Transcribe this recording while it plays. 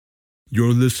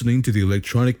You're listening to the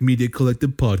Electronic Media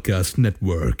Collective Podcast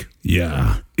Network.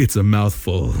 Yeah, it's a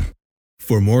mouthful.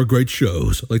 For more great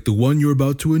shows like the one you're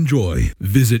about to enjoy,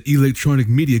 visit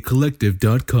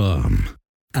electronicmediacollective.com.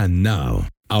 And now,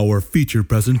 our feature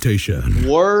presentation.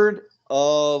 Word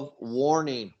of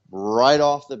warning right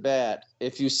off the bat.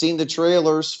 If you've seen the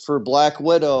trailers for Black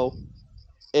Widow,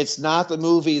 it's not the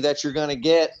movie that you're going to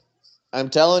get. I'm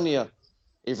telling you.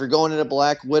 If you're going into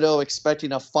Black Widow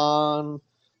expecting a fun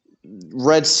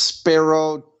Red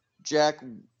Sparrow,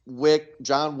 John Wick,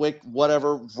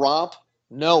 whatever, romp,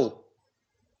 no.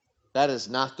 That is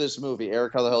not this movie.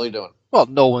 Eric, how the hell are you doing? Well,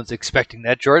 no one's expecting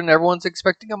that, Jordan. Everyone's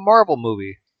expecting a Marvel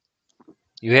movie.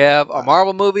 You have a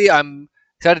Marvel movie. I'm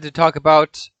excited to talk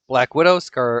about Black Widow,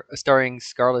 starring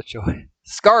Scarlett Johansson.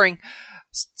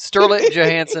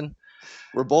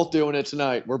 We're both doing it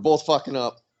tonight. We're both fucking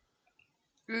up.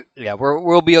 Yeah,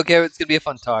 we'll be okay. It's gonna be a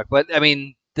fun talk. But I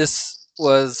mean, this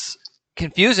was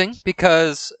confusing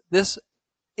because this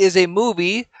is a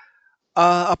movie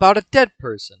about a dead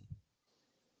person.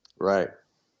 Right.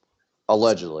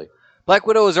 Allegedly. Black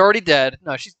Widow is already dead.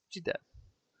 No, she's dead.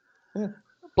 Yeah.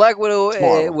 Black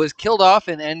Widow was killed off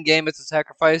in Endgame as a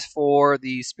sacrifice for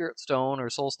the Spirit Stone or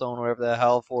Soul Stone, whatever the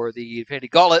hell, for the Infinity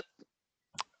Gauntlet.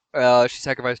 She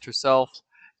sacrificed herself.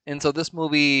 And so this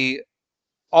movie,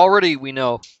 already we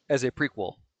know as a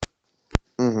prequel.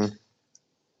 Mm-hmm.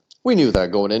 We knew that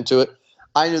going into it.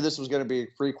 I knew this was going to be a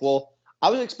prequel.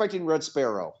 I was expecting Red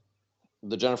Sparrow,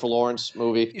 the Jennifer Lawrence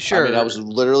movie. Sure. I mean, I was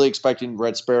literally expecting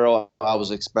Red Sparrow. I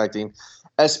was expecting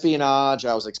espionage.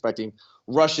 I was expecting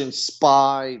Russian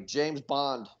spy, James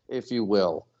Bond, if you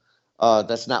will.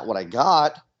 That's not what I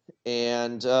got.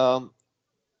 And I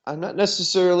don't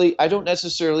necessarily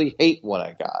hate what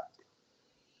I got.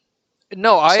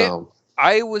 No,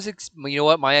 I was, you know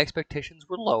what? My expectations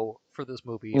were low for this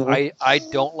movie. Mm-hmm. I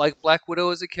don't like Black Widow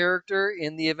as a character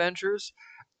in the Avengers.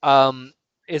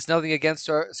 It's nothing against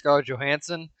Scarlett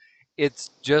Johansson. It's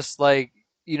just like,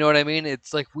 you know what I mean?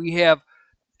 It's like we have,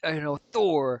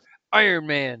 Thor, Iron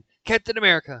Man, Captain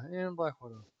America, and Black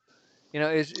Widow.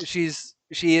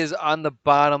 She is on the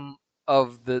bottom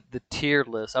of the tier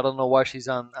list. I don't know why she's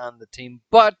on the team,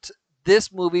 but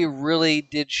this movie really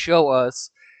did show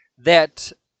us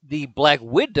that the Black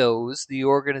Widows, the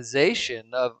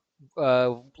organization of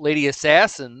lady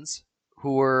assassins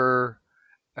who are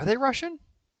they Russian?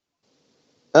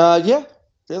 Yeah,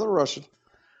 they're Russian.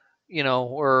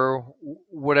 Or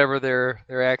whatever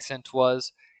their accent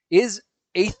was, is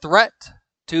a threat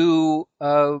to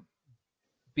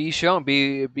be shown,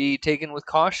 be taken with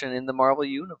caution in the Marvel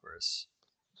universe.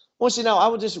 Well, see, now I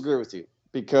would disagree with you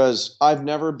because I've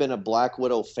never been a Black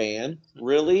Widow fan,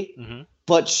 really. Mm-hmm.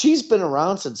 But she's been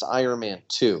around since Iron Man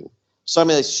 2. So, I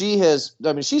mean,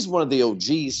 she's one of the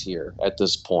OGs here at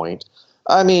this point.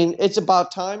 I mean, it's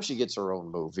about time she gets her own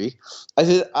movie.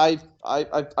 I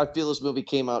feel this movie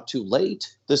came out too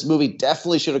late. This movie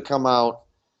definitely should have come out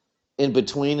in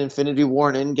between Infinity War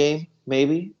and Endgame,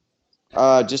 maybe.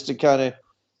 Just to kind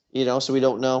of, so we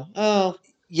don't know. Oh,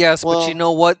 yes, well, but you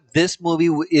know what? This movie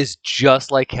is just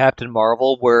like Captain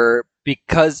Marvel, where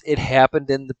because it happened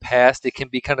in the past, it can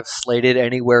be kind of slated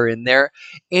anywhere in there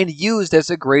and used as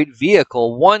a great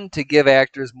vehicle. One, to give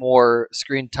actors more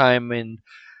screen time and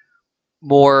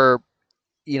more,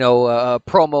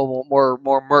 promo,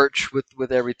 more merch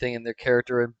with everything in their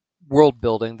character and world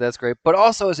building. That's great. But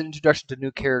also as an introduction to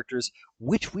new characters,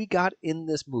 which we got in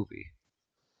this movie.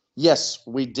 Yes,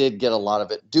 we did get a lot of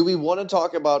it. Do we want to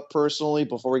talk about personally,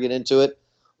 before we get into it,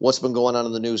 what's been going on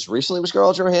in the news recently with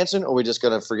Scarlett Johansson, or are we just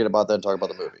going to forget about that and talk about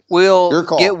the movie? Your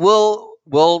call.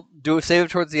 We'll save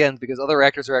it towards the end because other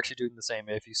actors are actually doing the same,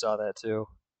 if you saw that too.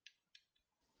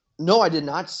 No, I did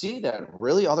not see that.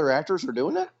 Really? Other actors are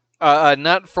doing that?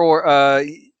 Not for, I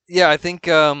think,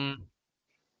 well,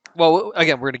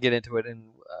 again, we're going to get into it, and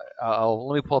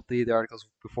let me pull up the articles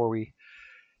before we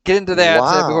get into that.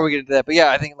 Wow. But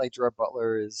yeah, I think like Gerard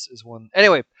Butler is one.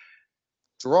 Anyway.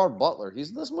 Gerard Butler, he's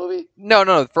in this movie?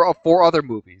 No, for other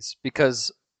movies,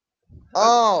 because...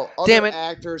 Oh, damn other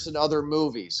actors in other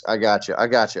movies. I got you.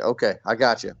 Okay, I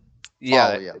got you.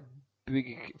 Yeah,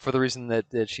 for the reason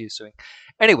that she's suing.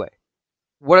 Anyway,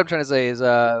 what I'm trying to say is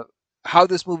how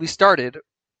this movie started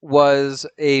was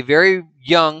a very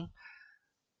young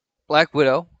Black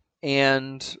Widow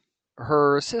and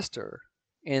her sister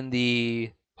in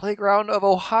the playground of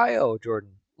Ohio. Jordan,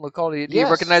 do you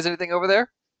recognize anything over there?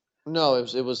 No, it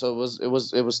was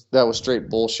that was straight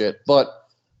bullshit. But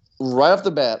right off the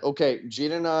bat, okay,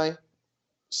 Gina and I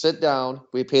sit down.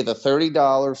 We pay the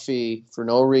 $30 fee for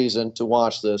no reason to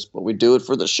watch this, but we do it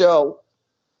for the show.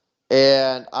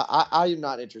 And I am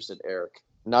not interested, Eric.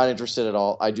 Not interested at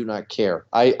all. I do not care.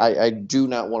 I do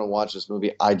not want to watch this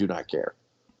movie. I do not care.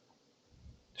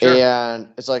 Sure. And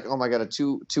it's like, oh my god, a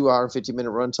 2 hour and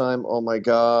 50-minute runtime. Oh my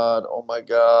god. Oh my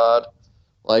god.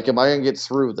 Like, am I gonna get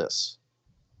through this?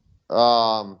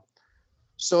 Um.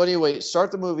 So anyway,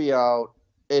 start the movie out,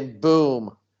 and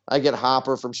boom, I get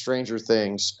Hopper from Stranger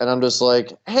Things, and I'm just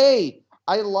like, hey,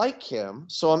 I like him,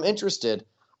 so I'm interested.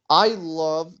 I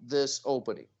love this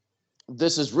opening.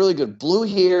 This is really good. Blue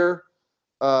hair,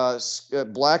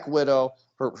 Black Widow,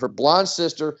 her blonde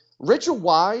sister, Rachel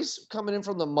Wise coming in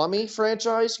from the Mummy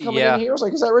franchise, coming in Yeah, here. I was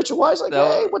like, is that Rachel Wise? Like,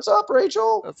 hey, what's up,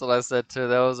 Rachel? that's what I said too.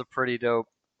 That was a pretty dope.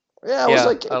 Yeah, I was Yeah,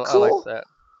 like, I like cool. that.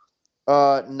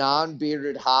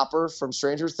 Non-bearded Hopper from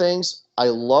Stranger Things. I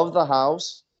love the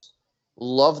house.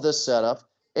 Love the setup.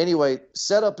 Anyway,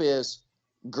 setup is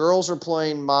girls are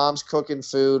playing, mom's cooking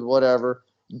food, whatever.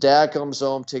 Dad comes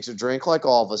home, takes a drink like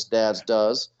all of us dads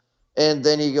does, and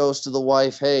then he goes to the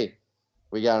wife, "Hey,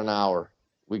 we got an hour.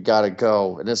 We got to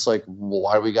go." And it's like, well,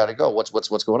 "Why do we got to go?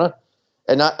 What's going on?"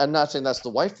 And I'm not saying that's the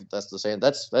wife that's the saying.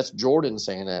 That's Jordan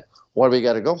saying that. "Why do we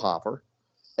got to go, Hopper?"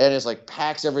 And it's like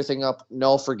packs everything up.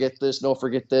 No, forget this. No,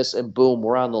 forget this. And boom,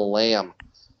 we're on the lam.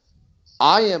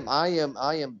 I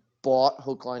am bought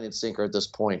hook, line, and sinker at this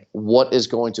point. What is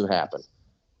going to happen?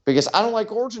 Because I don't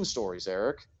like origin stories,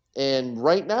 Eric. And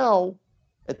right now,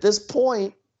 at this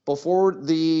point, before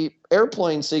the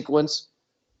airplane sequence,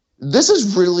 this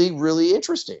is really, really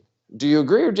interesting. Do you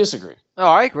agree or disagree? No,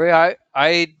 I agree.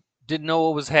 I didn't know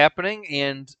what was happening,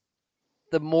 and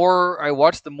the more I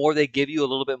watch, the more they give you a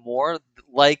little bit more.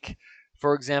 Like,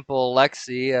 for example,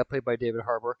 Lexi, played by David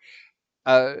Harbour,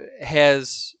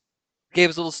 has gave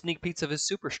us little sneak peeks of his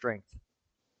super strength.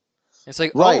 It's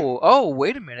like, Right. oh,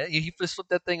 wait a minute. He just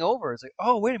flipped that thing over. It's like,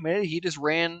 oh, wait a minute. He just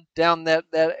ran down that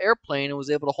airplane and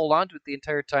was able to hold on to it the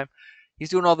entire time. He's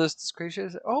doing all this crazy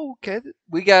shit. Oh, okay.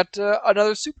 We got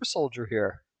another super soldier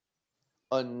here.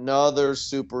 Another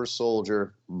super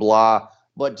soldier, blah.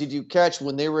 But did you catch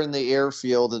when they were in the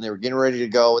airfield and they were getting ready to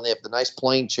go and they have the nice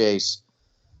plane chase?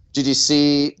 Did you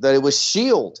see that it was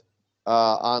Shield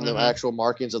on the Mm-hmm. actual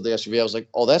markings of the SUV? I was like,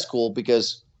 oh, that's cool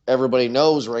because everybody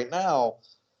knows right now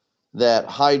that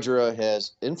Hydra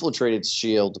has infiltrated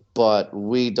Shield, but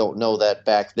we don't know that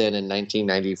back then in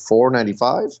 1994,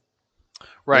 95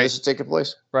 when Right, this is taking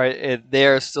place. right. They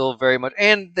are still very much,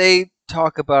 and they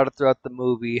talk about it throughout the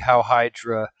movie how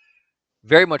Hydra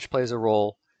very much plays a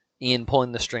role in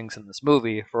pulling the strings in this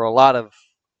movie for a lot of,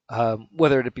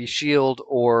 whether it be Shield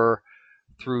or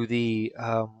through the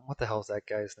what the hell is that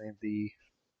guy's name? The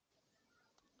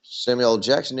Samuel L.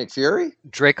 Jackson, Nick Fury.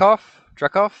 Dreykov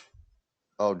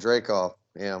Oh, Dracoff.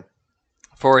 Yeah,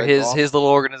 for Dracoff. his little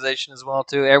organization as well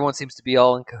too. Everyone seems to be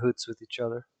all in cahoots with each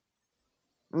other.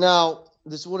 Now,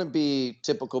 this wouldn't be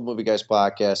typical movie guys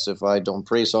podcast if I don't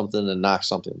praise something and knock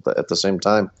something at the same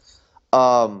time.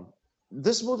 Um,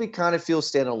 this movie kind of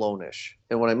feels standalone-ish,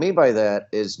 and what I mean by that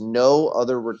is no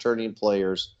other returning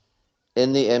players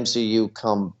in the MCU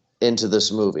come into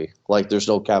this movie. Like, there's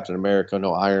no Captain America,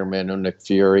 no Iron Man, no Nick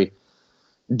Fury.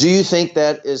 Do you think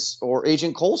that is, or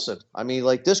Agent Coulson? I mean,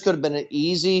 like, this could have been an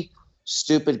easy,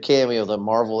 stupid cameo that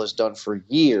Marvel has done for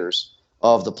years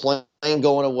of the plane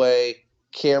going away,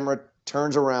 camera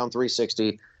turns around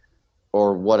 360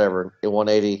 or whatever,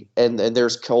 180, and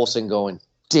there's Coulson going,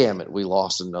 damn it, we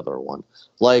lost another one.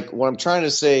 Like, what I'm trying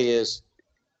to say is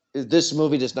this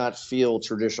movie does not feel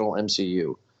traditional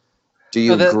MCU. Do No,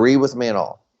 you that agree with me at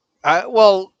all?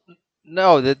 well,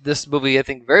 no, that this movie I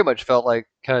think very much felt like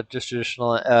kind of just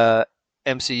traditional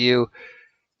MCU.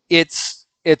 It's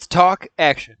talk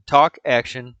action, talk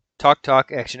action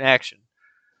action.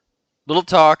 Little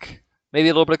talk, maybe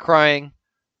a little bit of crying,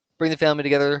 bring the family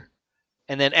together,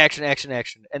 and then action, action,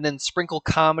 action, and then sprinkle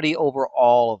comedy over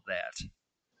all of that.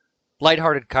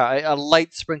 Lighthearted, a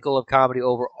light sprinkle of comedy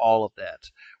over all of that,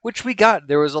 which we got.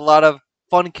 There was a lot of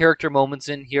fun character moments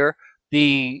in here.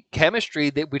 The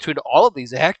chemistry between all of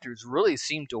these actors really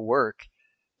seemed to work.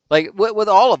 Like with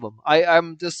all of them,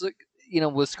 I'm just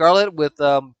with Scarlett, with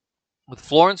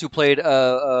Florence who played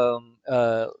what's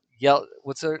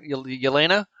her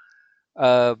Yelena,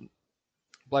 uh,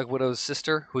 Black Widow's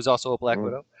sister, who's also a Black Mm.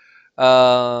 Widow.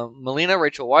 Melina,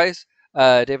 Rachel Weisz,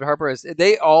 David Harbour,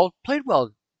 they all played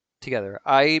well together.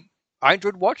 I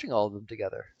enjoyed watching all of them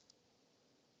together.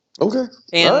 Okay. All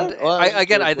And right. Well, I was just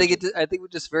curious what you. I think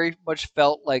it just very much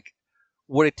felt like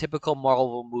what a typical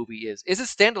Marvel movie is. Is it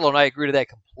standalone? I agree to that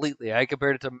completely. I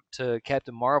compared it to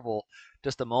Captain Marvel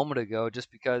just a moment ago,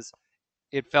 just because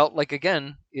it felt like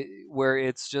again where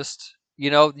it's just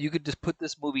you could just put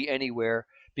this movie anywhere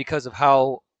because of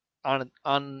how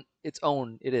on its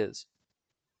own it is.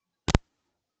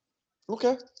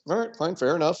 Okay. All right. Fine.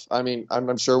 Fair enough. I mean,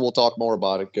 I'm sure we'll talk more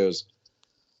about it because,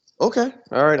 okay.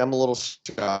 All right. I'm a little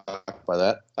shocked by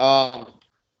that.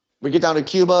 We get down to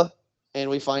Cuba and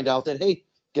we find out that, hey,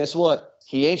 guess what?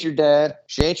 He ain't your dad.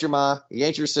 She ain't your ma. He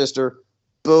ain't your sister.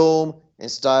 Boom.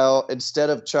 Instead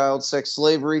of child sex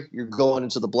slavery, you're going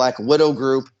into the Black Widow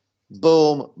group.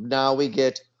 Boom. Now we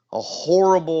get a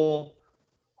horrible,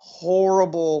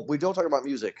 horrible. We don't talk about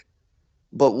music.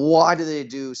 But why do they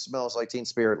do "Smells Like Teen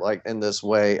Spirit" like in this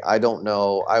way? I don't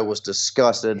know. I was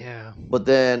disgusted. Yeah. But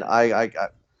then I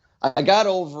got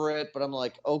over it. But I'm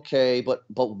like, okay, but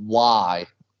why?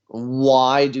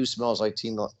 Why do "Smells Like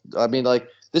Teen"? I mean, like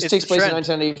this It's takes the place in trend.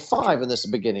 1985 in this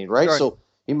beginning, right? Jordan, So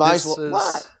you might as well.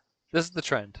 What? This is the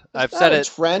trend. It's I've not said a it.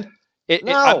 trend.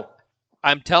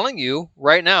 I'm No, telling you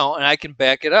right now, and I can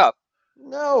back it up.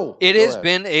 no. It Go has ahead.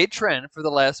 been a trend for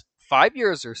the last 5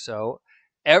 years or so.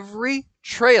 Every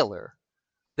trailer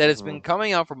that has been Mhm.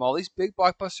 coming out from all these big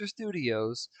blockbuster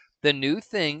studios, the new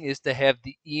thing is to have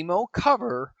the emo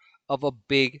cover of a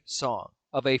big song,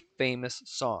 of a famous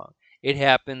song. It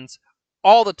happens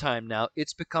all the time now.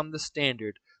 It's become the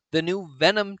standard. The new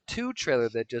Venom 2 trailer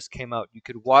that just came out, you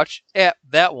could watch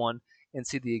that one and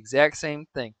see the exact same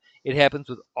thing. It happens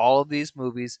with all of these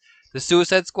movies. The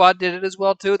Suicide Squad did it as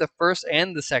well too, the first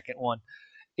and the second one.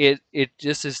 It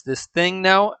just is this thing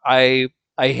now. I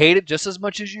hate it just as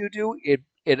much as you do.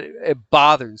 It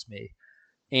bothers me,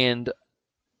 and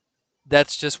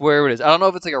that's just where it is. I don't know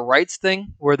if it's like a rights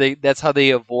thing where that's how they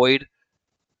avoid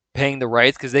paying the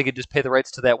rights because they could just pay the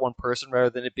rights to that one person rather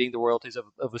than it being the royalties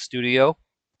of a studio.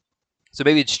 So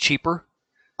maybe it's cheaper.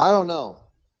 I don't know.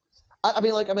 I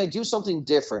mean, do something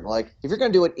different. Like, if you're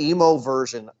gonna do an emo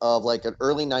version of like an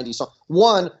early '90s song,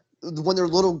 when they're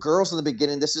little girls in the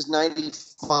beginning, this is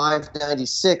 95,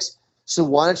 96. So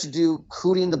why don't you do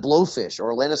Hootie and the Blowfish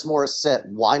or Alanis Morissette?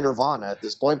 Why Nirvana at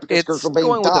this point? Because Kurt It's Cobain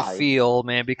going with the died. feel,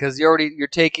 man, because you're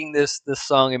taking this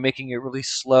song and making it really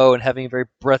slow and having a very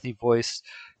breathy voice,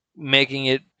 making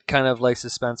it kind of like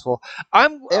suspenseful.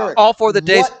 I'm Eric, all for the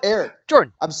days. Eric?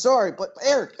 Jordan, I'm sorry, but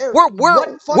Eric, we're what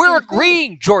we're fucking thing?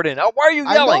 agreeing, Jordan. Why are you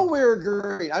I know yelling? we're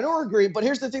agreeing. I know we're agreeing, but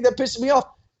here's the thing that pisses me off.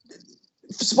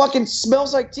 Fucking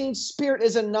Smells Like Teen Spirit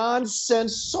is a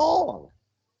nonsense song.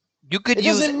 You could It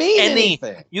use doesn't mean any.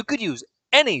 anything. You could use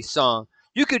any song.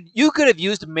 You could have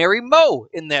used Mary Moe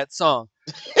in that song.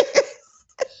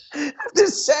 I'm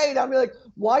just saying. I mean, like,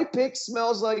 why pick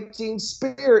 "Smells Like Teen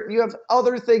Spirit"? You have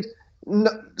other things. No,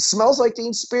 "Smells Like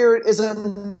Teen Spirit" is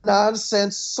a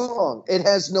nonsense song. It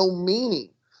has no meaning.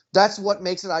 That's what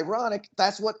makes it ironic.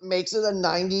 That's what makes it a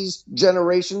 '90s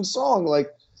generation song. Like,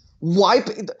 why?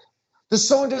 The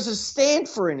song doesn't stand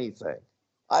for anything.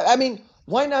 I mean,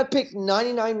 why not pick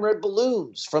 99 Red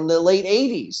Balloons from the late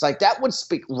 80s? Like, that would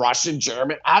speak Russian,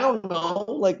 German. I don't know.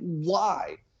 Like,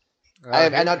 why? I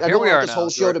Here don't we want are this now, whole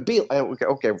show to Jordan. be.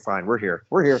 Okay, fine. We're here.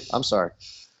 We're here. I'm sorry.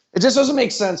 It just doesn't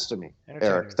make sense to me, Eric.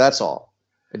 Entertainers. That's all.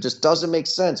 It just doesn't make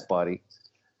sense, buddy.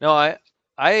 No,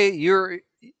 you're.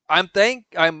 I'm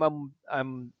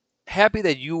happy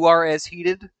that you are as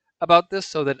heated about this,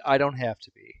 so that I don't have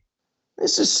to be.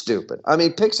 This is stupid. I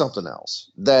mean, pick something else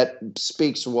that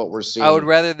speaks to what we're I would seeing.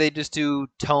 rather they just do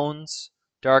tones,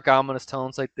 dark, ominous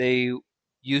tones like they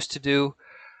used to do.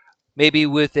 Maybe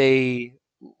with a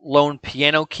lone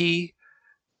piano key,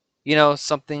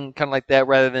 something kind of like that,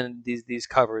 rather than these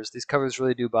covers. These covers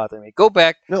really do bother me. Go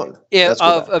back No, let's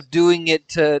go back. of doing it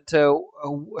to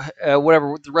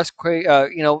whatever the rest,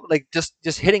 like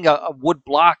just hitting a wood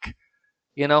block,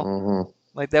 Hmm.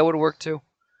 like that would work too.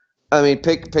 I mean,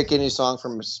 pick any song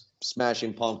from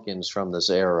Smashing Pumpkins from this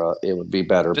era. It would be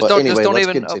better. Just But just anyway, don't let's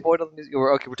even continue. avoid all the music.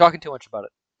 Okay, we're talking too much about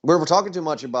it. We're talking too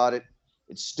much about it.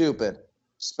 It's stupid,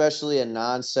 especially a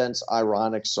nonsense,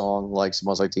 ironic song like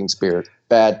 "Smells Like Teen Spirit."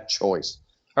 Bad choice.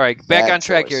 All right, back Bad on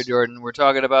track here, choice. Jordan. We're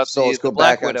talking about So the let's go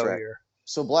Black back on Widow track. here.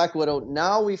 So Black Widow.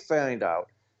 Now we find out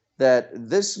that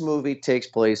this movie takes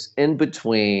place in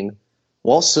between,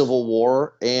 well, Civil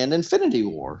War and Infinity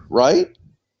War, right?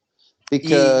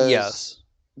 Because Yes.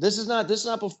 this is not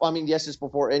before. I mean, yes, it's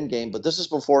before Endgame, but this is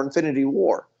before Infinity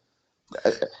War.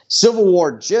 Civil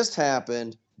War just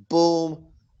happened. Boom.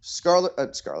 Scarlet.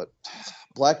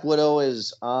 Black Widow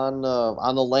is on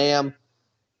the lam.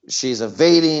 She's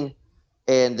evading,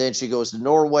 and then she goes to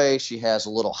Norway. She has a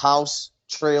little house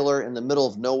trailer in the middle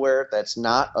of nowhere. That's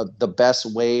not the best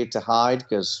way to hide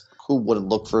because who wouldn't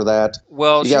look for that?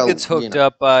 Well, You she got gets hooked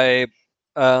up by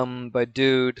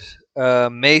dude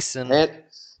Mason.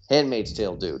 Handmaid's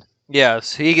Tale, dude.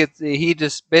 Yes, he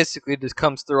just basically just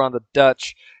comes through on the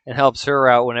Dutch and helps her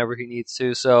out whenever he needs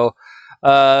to. So,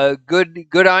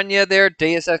 good on you there,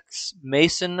 Deus Ex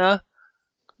Mason.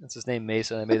 That's his name,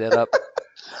 Mason. I made that up.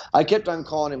 I kept on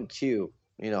calling him Q,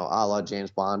 a la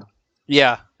James Bond.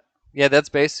 Yeah, that's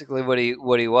basically what he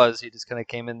was. He just kind of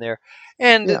came in there,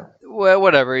 and Yeah.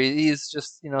 whatever. He's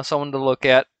just someone to look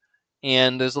at,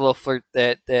 and there's a little flirt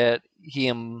that he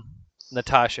and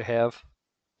Natasha have.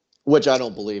 Which I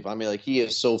don't believe. I mean, like, he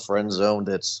is so friend zoned.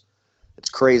 It's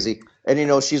crazy.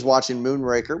 And she's watching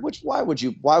Moonraker. Which why would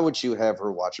you have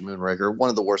her watching Moonraker? One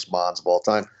of the worst Bonds of all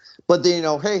time. But then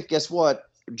hey, guess what?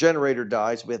 Generator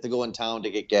dies. We have to go in town to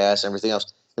get gas and everything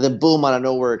else. And then boom, out of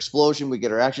nowhere, explosion. We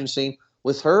get our action scene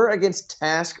with her against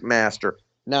Taskmaster.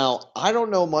 Now, I don't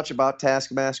know much about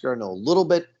Taskmaster. I know a little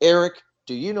bit. Eric,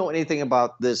 do you know anything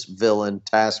about this villain,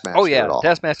 Taskmaster, Oh yeah, at all?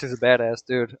 Taskmaster's a badass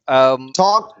dude.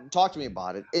 Talk to me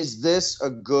about it. Is this a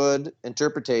good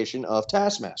interpretation of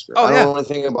Taskmaster? Oh, I don't yeah. know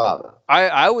anything about it.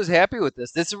 I was happy with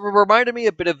this. This reminded me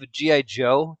a bit of G.I.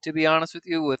 Joe, to be honest with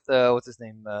you, with what's his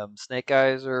name, Snake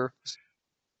Eyes, or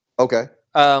Okay.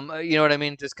 you know what I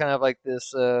mean? Just kind of like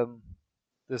this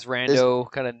this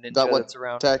rando kind of ninja Is that what that's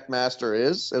around. Taskmaster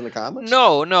is in the comics?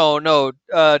 No.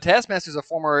 Taskmaster's a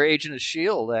former agent of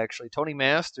Shield, actually, Tony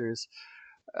Masters.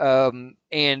 And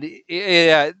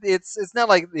yeah, it's not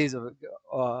like he's a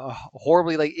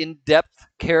horribly like in-depth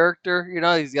character.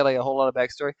 He's got like a whole lot of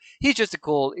backstory. He's just a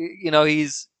cool.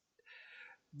 He's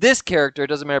this character. It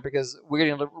doesn't matter because we're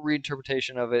getting a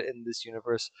reinterpretation of it in this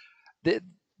universe.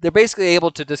 They're basically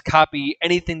able to just copy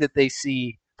anything that they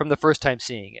see from the first time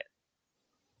seeing it.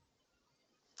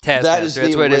 Taskmaster. That is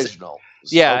the original.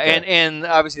 Yeah, Okay. and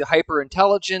obviously hyper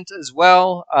intelligent as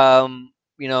well.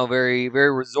 Very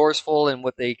very resourceful in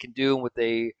what they can do and what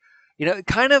they,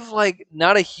 kind of like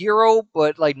not a hero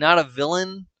but like not a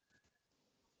villain.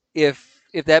 If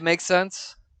that makes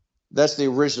sense. That's the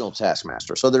original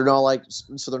Taskmaster. So they're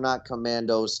not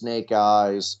Commando, Snake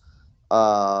Eyes,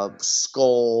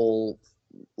 Skull,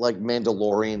 like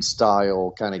Mandalorian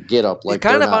style kind of get up. Like It's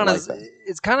kind they're of not on like his. that.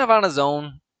 It's kind of on his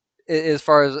own, as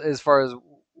far as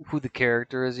who the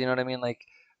character is. You know what I mean? Like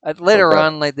later Okay.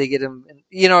 on, like they get him.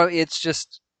 It's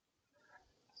just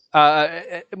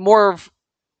more of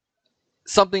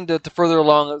something to further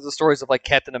along the stories of like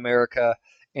Captain America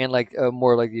and like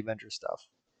more like the Avengers stuff.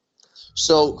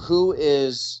 So who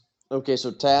is okay?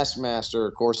 So Taskmaster,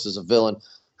 of course, is a villain.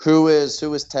 Who is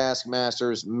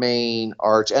Taskmaster's main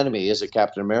arch enemy? Is it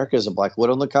Captain America? Is it Black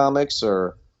Widow in the comics,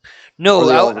 or No, are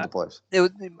they all over the place?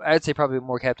 I'd say probably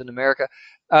more Captain America.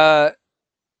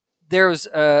 There's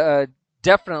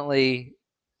definitely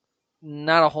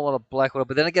not a whole lot of Black Widow,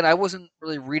 but then again, I wasn't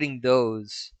really reading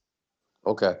those,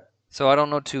 Okay. so I don't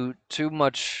know too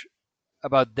much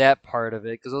about that part of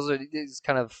it because those is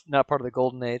kind of not part of the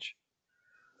Golden Age.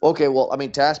 Okay, well, I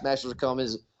mean, Taskmaster's come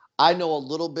is. I know a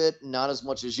little bit, not as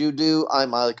much as you do. I'm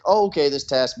like, oh, okay, this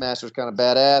Taskmaster's kind of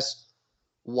badass.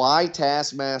 Why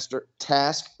Taskmaster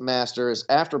is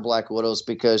after Black Widow's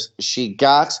because she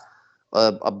got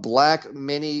a black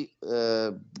mini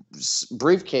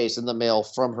briefcase in the mail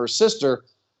from her sister,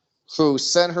 who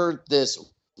sent her this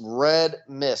red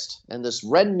mist, and this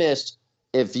red mist,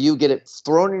 if you get it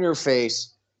thrown in your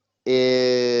face,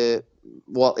 it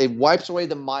wipes away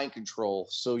the mind control,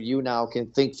 so you now can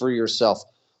think for yourself.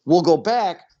 We'll go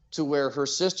back to where her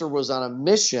sister was on a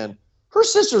mission. Her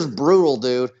sister's brutal,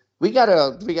 dude. We got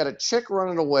a chick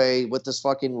running away with this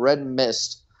fucking red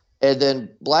mist, and then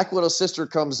Black Widow's sister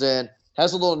comes in,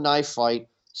 has a little knife fight,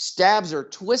 stabs her,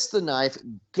 twists the knife,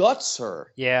 guts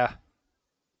her. Yeah.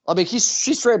 I mean, she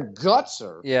straight up guts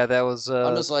her. Yeah, that was.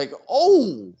 I'm just like,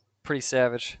 oh. Pretty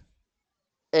savage.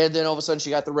 And then all of a sudden she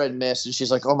got the red mist, and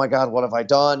she's like, oh my God, what have I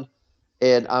done?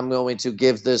 And I'm going to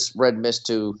give this red mist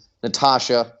to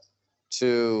Natasha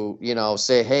to,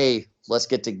 say, hey, let's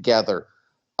get together.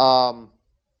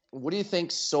 What do you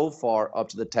think so far up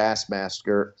to the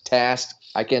Taskmaster?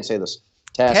 I can't say this.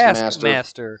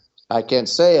 Taskmaster. I can't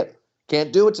say it.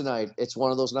 Can't do it tonight. It's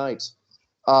one of those nights.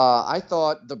 I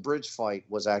thought the bridge fight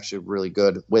was actually really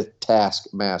good with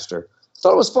Taskmaster.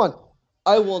 Thought it was fun.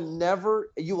 You will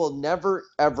never,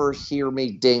 ever hear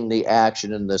me ding the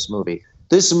action in this movie.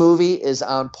 This movie is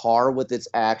on par with its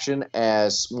action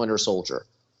as Winter Soldier.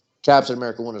 Captain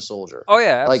America Winter Soldier. Oh,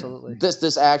 yeah, absolutely. Like,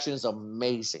 this action is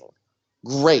amazing.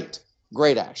 Great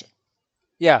action.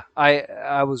 Yeah,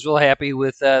 I was real happy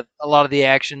with a lot of the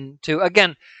action, too.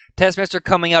 Again, Taskmaster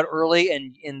coming out early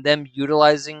and them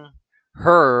utilizing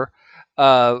her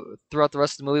throughout the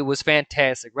rest of the movie was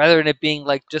fantastic. Rather than it being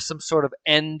like just some sort of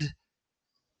end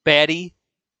baddie,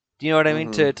 do you know what I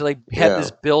mean? Mhm. To like have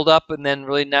this build up and then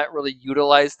really not really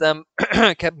utilize them,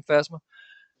 Captain Phasma.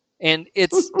 And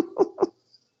it's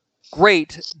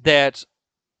great that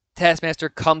Taskmaster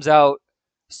comes out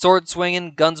sword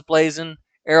swinging, guns blazing,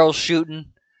 arrows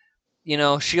shooting,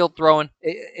 shield throwing.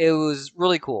 It was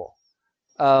really cool.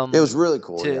 It was really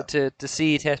cool. to, Yeah. to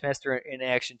see Taskmaster in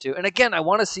action too. And again, I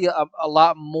want to see a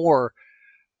lot more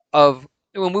of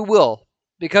when we will,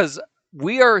 because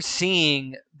we are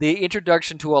seeing the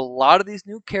introduction to a lot of these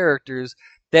new characters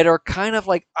that are kind of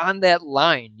like on that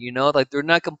line, like they're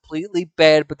not completely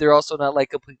bad, but they're also not like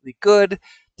completely good.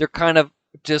 They're kind of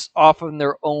just off on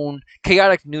their own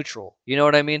chaotic neutral. You know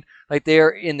what I mean? Like they're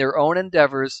in their own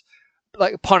endeavors,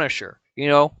 like Punisher.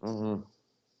 Mm-hmm.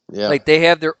 Yeah. Like they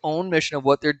have their own mission of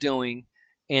what they're doing,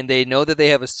 and they know that they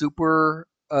have a super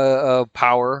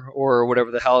power or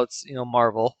whatever the hell it's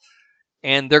Marvel,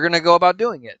 and they're gonna go about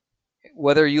doing it,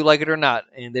 whether you like it or not.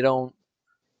 And they don't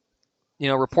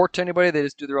report to anybody. They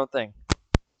just do their own thing.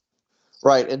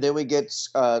 Right, and then we get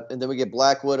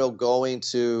Black Widow going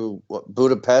to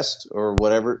Budapest or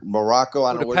whatever, Morocco.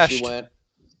 I don't know where she went.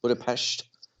 Budapest,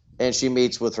 and she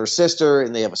meets with her sister,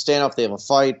 and they have a standoff. They have a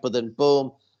fight, but then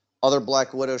boom, other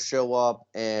Black Widows show up,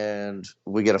 and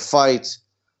we get a fight.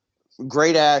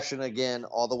 Great action again,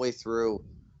 all the way through.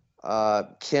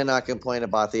 Cannot complain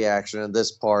about the action in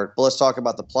this part. But let's talk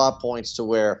about the plot points to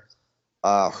where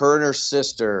her and her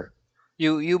sister.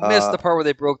 You missed the part where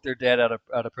they broke their dad out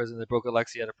of prison. They broke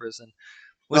Alexei out of prison.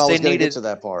 I was going to get to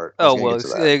that part. Oh well,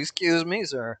 excuse me,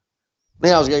 sir.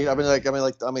 Yeah,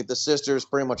 the sisters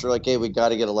pretty much are like, hey, we got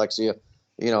to get Alexia,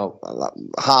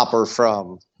 Hopper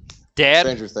from Dad?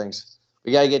 Stranger Things.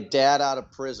 We got to get Dad out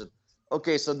of prison.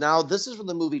 Okay, so now this is when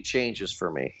the movie changes for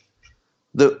me.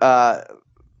 The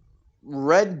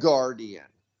Red Guardian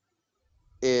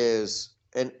is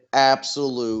an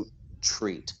absolute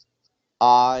treat.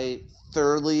 I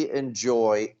thoroughly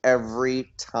enjoy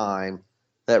every time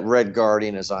that Red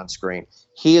Guardian is on screen.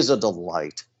 He is a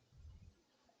delight.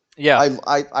 Yeah.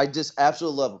 I just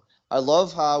absolutely love him. I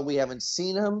love how we haven't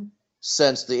seen him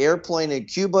since the airplane in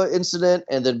Cuba incident,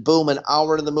 and then boom, an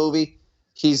hour into the movie,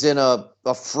 he's in a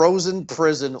frozen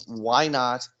prison. Why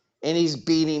not? And he's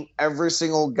beating every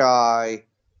single guy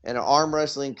in an arm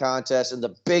wrestling contest, and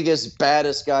the biggest,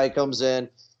 baddest guy comes in,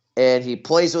 and he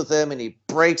plays with him, and he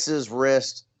breaks his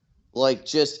wrist. Like,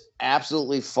 just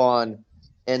absolutely fun.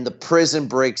 And the prison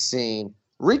break scene,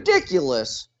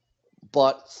 ridiculous,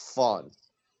 but fun.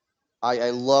 I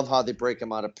love how they break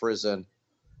him out of prison.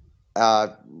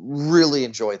 Really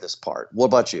enjoy this part. What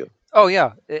about you? Oh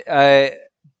yeah, David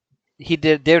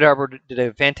Harbour did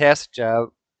a fantastic job.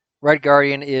 Red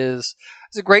Guardian is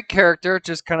a great character,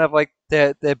 just kind of like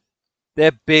that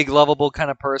big lovable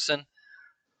kind of person,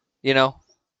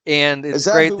 And it's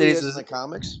great who that he he's is in the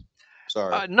comics.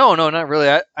 Sorry. No, not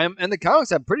really. I'm in the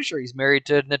comics. I'm pretty sure he's married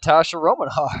to Natasha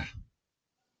Romanoff.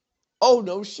 Oh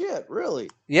no shit! Really?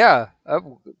 Yeah,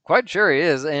 I'm quite sure he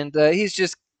is, and he's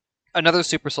just another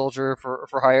super soldier for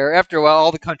hire. After a while,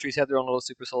 all the countries have their own little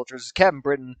super soldiers. Captain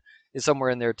Britain is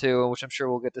somewhere in there too, which I'm sure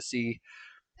we'll get to see.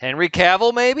 Henry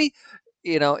Cavill, maybe.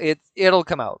 It'll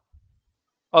come out.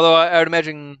 Although I would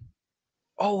imagine.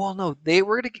 Oh well, no, they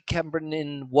were going to get Captain Britain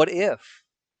in What If.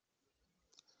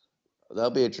 That'll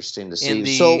be interesting to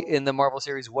see. In the Marvel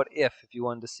series What If you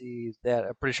wanted to see that,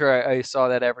 I'm pretty sure I saw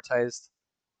that advertised.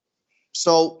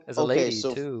 So as a lady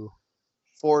too.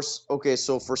 For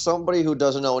somebody who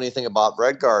doesn't know anything about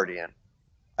Red Guardian,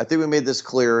 I think we made this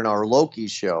clear in our Loki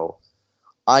show.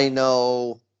 I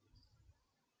know.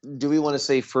 Do we want to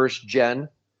say first gen?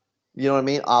 You know what I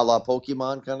mean? A la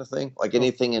Pokemon kind of thing. Like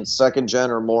anything in second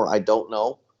gen or more, I don't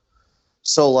know.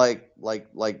 So like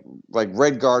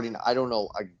Red Guardian, I don't know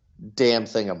a damn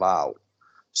thing about.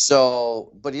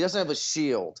 So, but he doesn't have a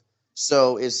shield.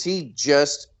 So is he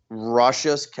just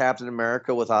Russia's Captain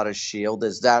America without a shield?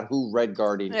 Is that who Red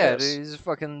Guardian is? Yeah, he's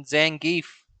fucking Zangief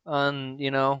on,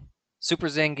 Super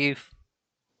Zangief.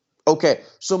 Okay,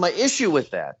 so my issue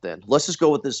with that, then, let's just go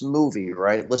with this movie,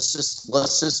 right? Let's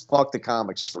just fuck the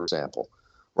comics, for example,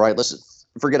 right? Let's just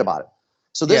forget about it.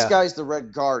 So this guy's the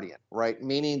Red Guardian, right?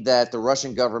 Meaning that the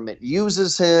Russian government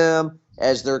uses him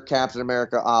as their Captain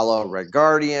America a la Red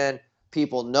Guardian.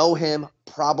 People know him,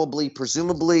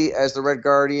 presumably, as the Red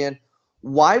Guardian.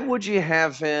 Why would you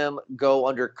have him go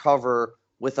undercover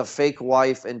with a fake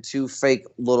wife and 2 fake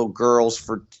little girls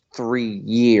for 3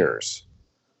 years?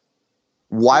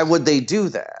 Why would they do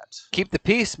that? Keep the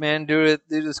peace, man. Do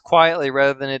this quietly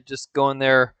rather than it just going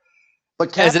there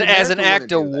as an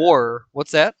act of war.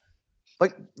 What's that?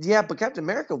 But Captain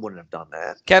America wouldn't have done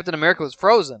that. Captain America was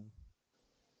frozen.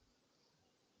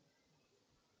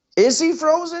 Is he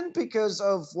frozen because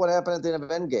of what happened at the end of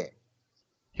Endgame?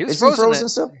 He was frozen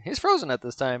still? He's frozen at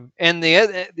this time. And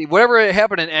the whatever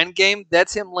happened in Endgame,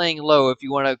 that's him laying low if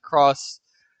you want to cross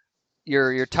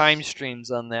your time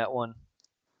streams on that one.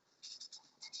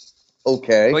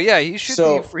 Okay. But yeah,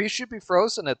 So he should be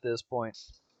frozen at this point.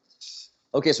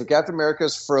 okay, so Captain America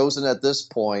is frozen at this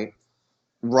point.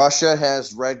 Russia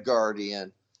has Red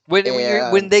Guardian, When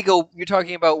and they go, you're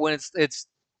talking about when it's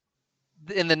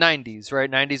in the 90s, right?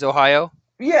 90s Ohio.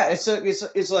 yeah, it's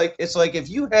like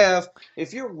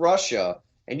if you're Russia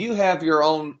and you have your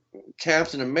own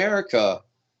Captain America,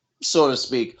 so to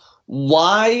speak,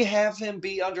 why have him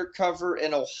be undercover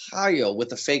in Ohio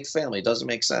with a fake family? It doesn't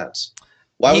make sense.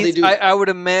 Why would they do that? I would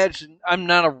imagine I'm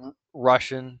not a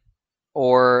Russian,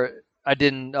 or I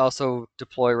didn't also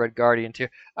deploy Red Guardian here.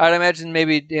 I'd imagine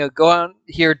maybe go out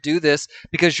here, do this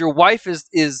because your wife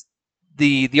is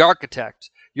the architect.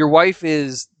 Your wife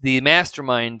is the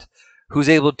mastermind who's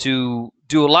able to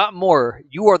do a lot more.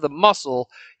 You are the muscle.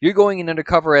 You're going in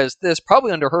undercover as this,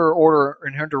 probably under her order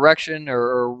in her direction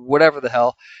or whatever the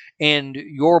hell, and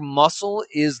your muscle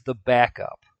is the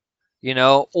backup.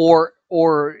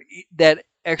 Or that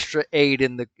extra aid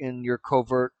in your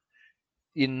covert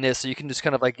in this, so you can just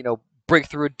kind of like break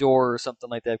through a door or something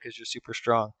like that because you're super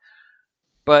strong.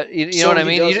 But you know So what I he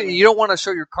mean. doesn't. You don't want to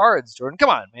show your cards, Jordan. Come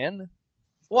on, man.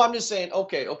 Well, I'm just saying.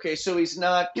 Okay. So he's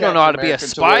not You don't know Captain how to be a America to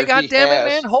spy. where God he damn it,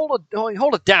 man. has. Hold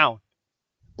it down.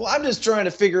 Well, I'm just trying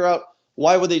to figure out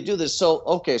why would they do this. So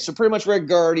okay, so pretty much Red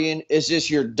Guardian is just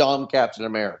your dumb Captain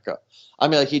America. I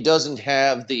mean, like he doesn't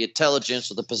have the intelligence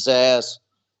or the pizzazz.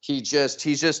 He's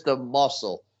just the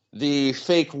muscle. The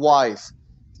fake wife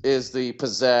is the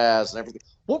pizzazz and everything.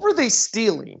 What were they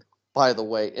stealing, by the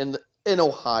way, in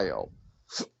Ohio?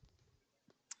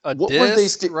 A What were they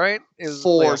disc, right? It was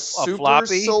for like a super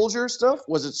floppy. soldier stuff?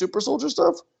 Was it super soldier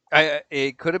stuff?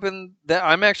 It could have been that.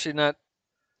 I'm actually not.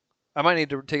 I might need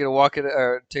to take a walk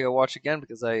or take a watch again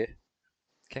because I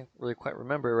can't really quite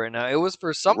remember right now. It was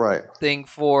for Right. something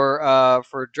for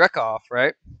Dreykov,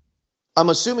 right? I'm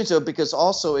assuming so because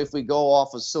also if we go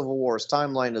off of Civil War's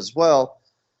timeline as well,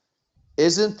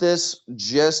 isn't this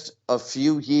just a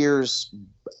few years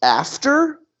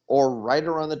after or right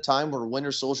around the time where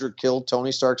Winter Soldier killed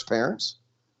Tony Stark's parents?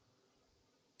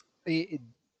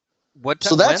 What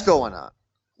So time? that's When? going on.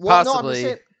 Well, no, I'm just Possibly.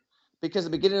 saying because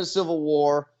at the beginning of Civil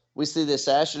War, we see the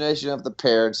assassination of the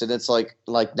parents, and it's like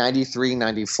 93,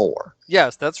 94.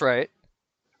 Yes, that's right.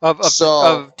 So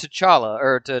Of T'Challa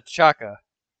or T'Chaka.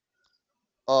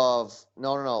 of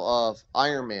no of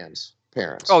Iron Man's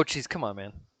parents. Oh, jeez, come on,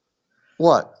 man.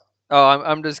 What? Oh,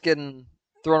 I'm just getting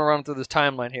thrown around through this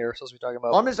timeline here. We're supposed to be talking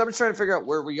about. Well, I'm just trying to figure out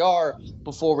where we are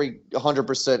before we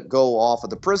 100% go off of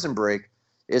the prison break.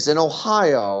 Is in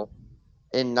Ohio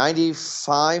in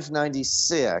 95,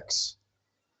 96.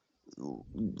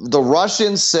 The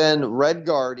Russians send Red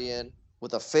Guardian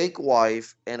with a fake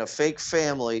wife and a fake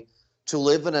family to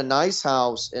live in a nice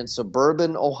house in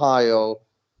suburban Ohio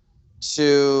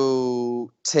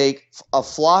to take a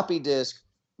floppy disk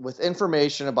with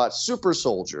information about super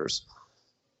soldiers.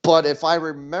 But if I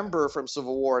remember from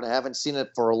Civil War, and I haven't seen it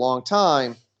for a long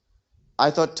time, I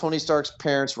thought Tony Stark's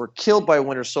parents were killed by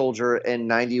Winter Soldier in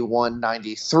 91,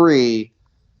 93.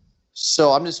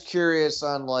 So I'm just curious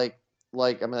on I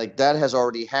mean like that has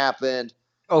already happened.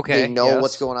 They Okay. know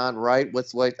what's Yes. going on, right?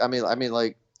 With like I mean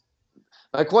like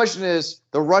my question is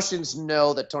the Russians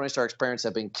know that Tony Stark's parents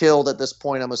have been killed at this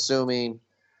point, I'm assuming.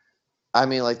 I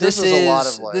mean like this was a lot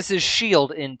of like This is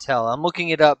Shield intel. I'm looking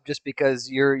it up just because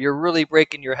you're really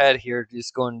breaking your head here,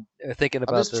 just going thinking I'm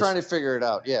about just this. trying to figure it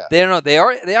out. Yeah. They don't know. They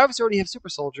obviously already have super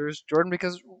soldiers, Jordan,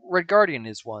 because Red Guardian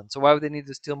is one. So why would they need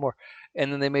to steal more?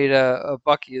 And then they made a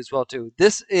Bucky as well too.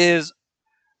 This is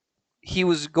he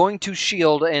was going to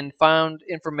Shield and found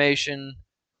information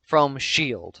from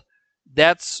Shield.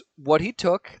 That's what he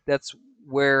took. That's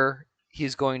where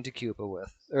he's going to Cuba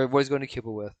with, or what he's going to Cuba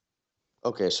with.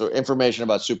 Okay, so information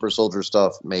about super soldier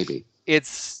stuff, maybe.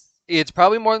 It's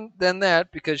probably more than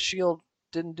that because Shield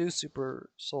didn't do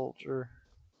super soldier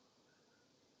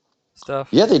stuff.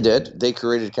 Yeah, they did. They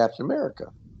created Captain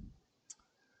America,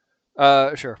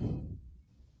 Sure.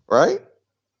 right?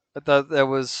 I thought that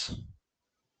was.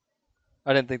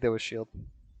 I didn't think that was Shield.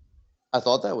 I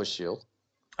thought that was Shield.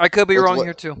 I could be What's wrong what?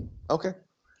 here too. Okay.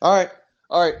 All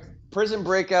right. Prison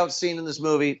breakout scene in this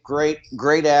movie. Great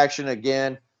action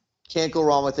again. Can't go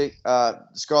wrong with it.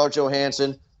 Scarlett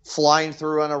Johansson flying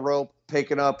through on a rope,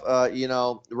 picking up,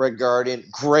 Red Guardian.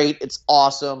 Great. It's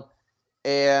awesome.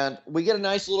 And we get a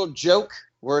nice little joke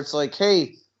where it's like,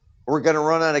 hey, we're going to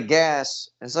run out of gas.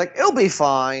 And it's like, it'll be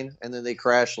fine. And then they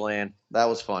crash land. That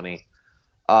was funny.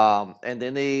 And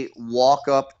then they walk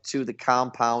up to the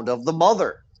compound of the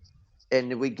mother.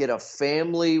 And we get a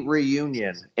family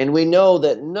reunion. And we know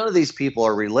that none of these people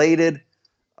are related.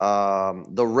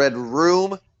 The Red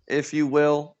Room, if you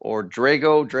will, or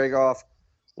Dragoff,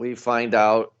 we find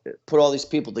out, put all these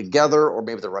people together, or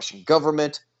maybe the Russian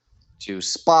government to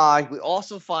spy. We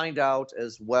also find out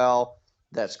as well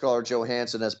that Scarlett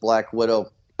Johansson as Black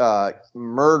Widow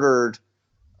murdered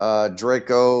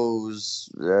Draco's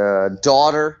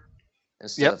daughter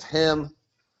instead of him.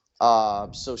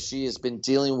 So she has been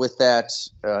dealing with that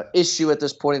issue at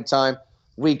this point in time.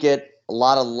 We get a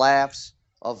lot of laughs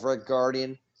of Red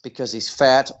Guardian because he's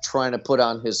fat, trying to put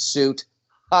on his suit.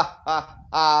 Ha ha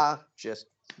ha! Just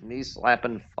knee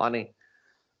slapping funny.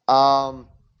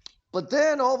 But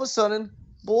then all of a sudden,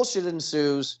 bullshit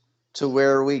ensues to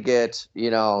where we get,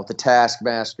 the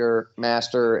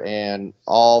Taskmaster and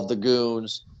all the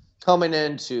goons coming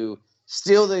in to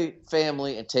steal the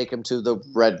family and take them to the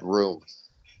Red Room.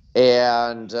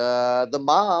 And the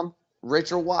mom,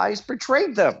 Rachel Weisz,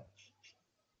 betrayed them.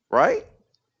 Right?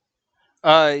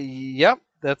 Yep.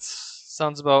 That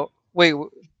sounds about. Wait.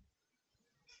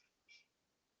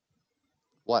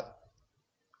 What?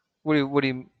 What do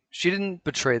you? She didn't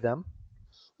betray them.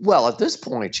 Well, at this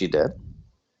point, she did.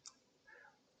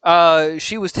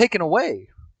 She was taken away.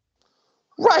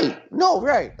 Right. No,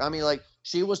 right. I mean, like,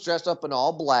 she was dressed up in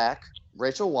all black,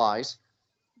 Rachel Weisz.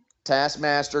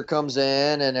 Taskmaster comes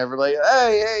in and everybody,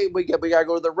 hey, we gotta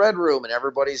go to the Red Room, and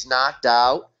everybody's knocked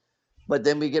out. But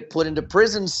then we get put into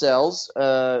prison cells.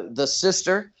 The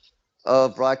sister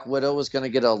of Black Widow is going to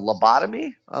get a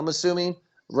lobotomy, I'm assuming.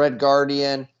 Red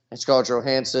Guardian and Scarlett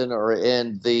Johansson are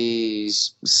in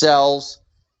these cells.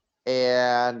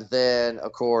 And then,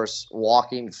 of course,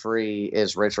 walking free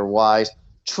is Rachel Weisz.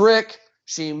 Trick,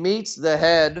 she meets the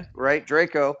head, right,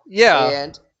 Draco. Yeah.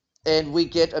 And we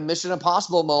get a Mission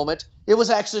Impossible moment. It was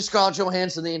actually Scarlett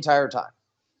Johansson the entire time.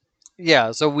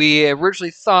 Yeah, so we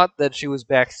originally thought that she was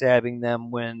backstabbing them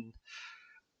when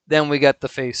then we got the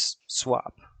face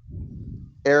swap.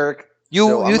 Eric,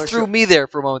 you threw me there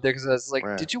for a moment there because I was like,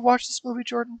 right. Did you watch this movie,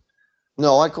 Jordan?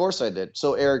 No, of course I did.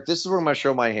 So, Eric, this is where I'm going to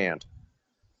show my hand.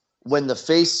 When the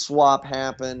face swap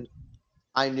happened,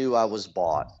 I knew I was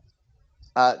bought.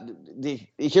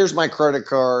 Here's my credit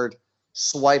card.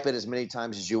 Swipe it as many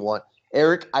times as you want.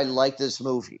 Eric, I like this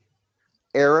movie.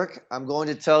 Eric, I'm going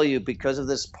to tell you, because of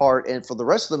this part and for the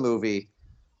rest of the movie,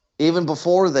 even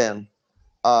before then,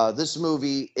 this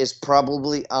movie is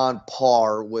probably on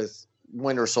par with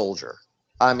Winter Soldier.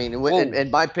 I mean,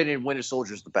 in my opinion, Winter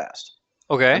Soldier is the best.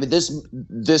 Okay. I mean,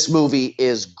 this movie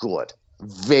is good.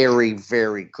 Very,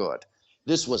 very good.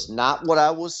 This was not what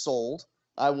I was sold.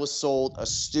 I was sold a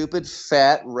stupid,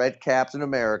 fat, red Captain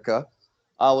America.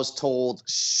 I was told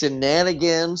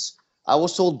shenanigans. I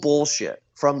was told bullshit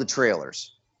from the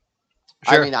trailers.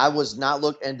 Sure. I mean, I was not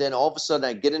looking. And then all of a sudden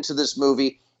I get into this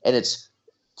movie and it's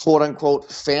quote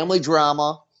unquote family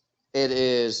drama. It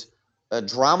is a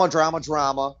drama.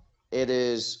 It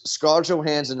is Scarlett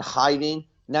Johansson hiding,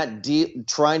 not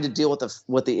trying to deal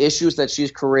with the issues that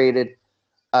she's created.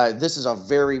 This is a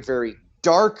very, very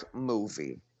dark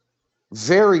movie.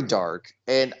 Very dark.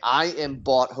 And I am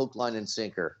bought hook, line, and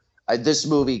sinker. This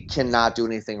movie cannot do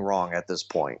anything wrong at this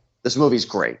point. This movie's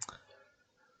great.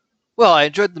 Well, I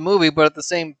enjoyed the movie, but at the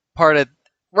same part,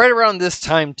 right around this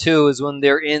time, too, is when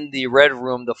they're in the Red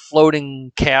Room, the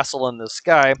floating castle in the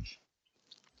sky,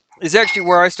 is actually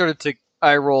where I started to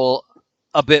eye roll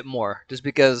a bit more, just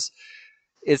because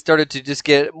it started to just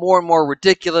get more and more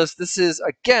ridiculous. This is,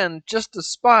 again, just a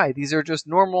spy. These are just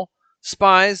normal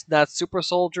spies, not super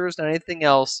soldiers, not anything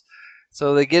else.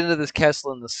 So they get into this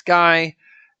castle in the sky,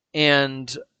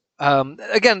 and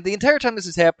again, the entire time this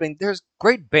is happening, there's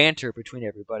great banter between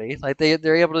everybody. Like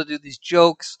they're able to do these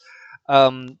jokes.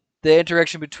 The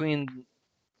interaction between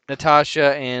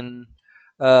Natasha and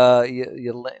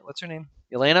what's her name?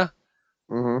 Yelena.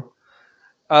 Mm-hmm.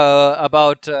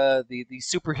 About the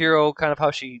superhero, kind of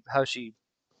how she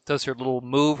does her little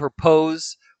move, her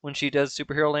pose when she does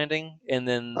superhero landing, and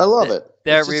then I love it.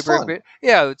 It's fun.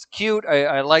 Yeah, it's cute.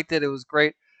 I liked it. It was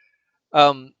great.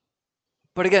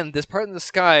 But again, this part in the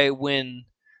sky, when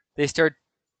they start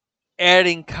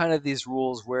adding kind of these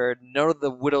rules where none of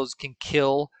the widows can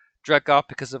kill Dreykov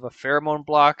because of a pheromone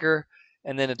blocker,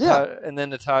 and then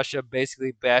Natasha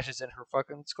basically bashes in her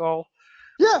fucking skull.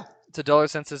 Yeah. To dull her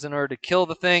senses in order to kill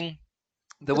the thing.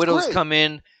 The widows come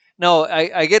in. No,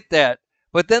 I get that.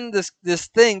 But then this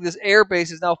air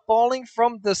base is now falling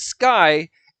from the sky,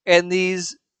 and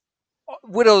these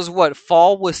widows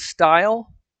fall with style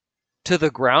to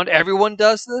the ground. Everyone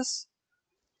does this.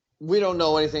 We don't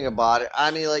know anything about it.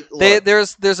 I mean, like,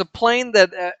 there's a plane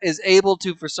that is able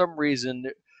to, for some reason,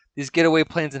 these getaway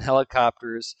planes and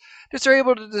helicopters just are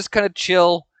able to just kind of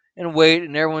chill and wait,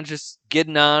 and everyone's just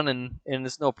getting on, and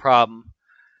it's no problem.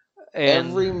 And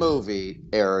every movie,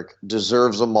 Eric,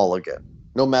 deserves a mulligan.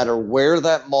 no matter where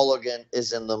that mulligan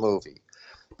is in the movie,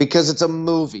 because it's a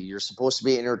movie. You're supposed to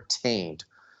be entertained.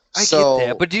 I get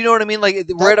that, but do you know what I mean? Like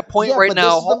we're at a point right but this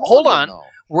now. is the Hold mulligan, on, though.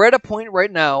 we're at a point right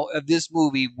now of this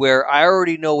movie where I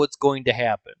already know what's going to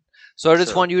happen. So I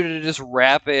just Sure. want you to just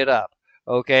wrap it up,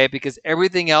 okay? Because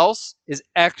everything else is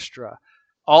extra.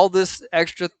 All this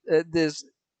extra, this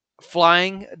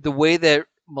flying, the way that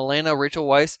Milena Rachel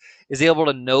Weisz is able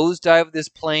to nosedive this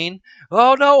plane.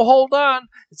 Oh no, hold on!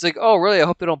 It's like, oh really? I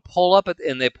hope they don't pull up,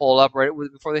 and they pull up right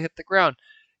before they hit the ground.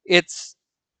 It's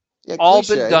Yeah, all been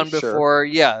cliche, done sure. before,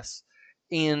 yes,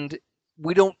 and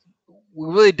we don't,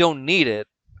 we really don't need it.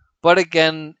 But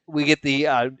again, we get the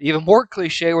even more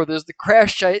cliche where there's the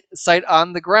crash site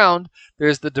on the ground,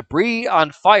 there's the debris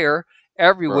on fire Right.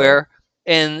 everywhere,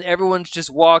 and everyone's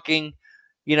just walking,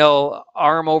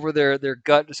 arm over their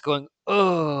gut, just going,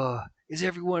 "Oh, is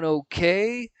everyone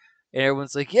okay?" And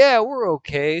everyone's like, "Yeah, we're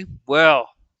okay." Well,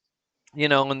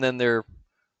 and then their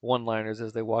one-liners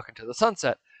as they walk into the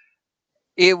sunset.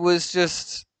 It was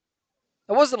just,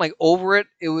 I wasn't like over it.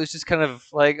 It was just kind of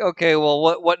like, okay, well,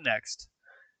 what next?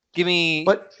 Give me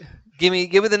But give me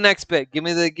the next bit. Give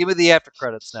me the after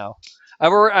credits now.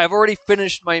 I've already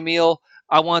finished my meal.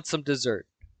 I want some dessert.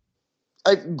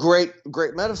 a great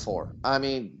metaphor. I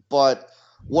mean, but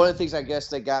one of the things I guess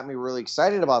that got me really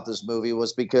excited about this movie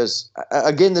was because,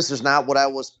 again, this is not what I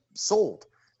was sold.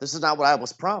 This is not what I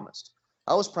was promised.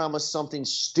 I was promised something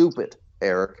stupid,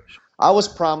 Eric. I was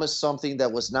promised something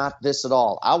that was not this at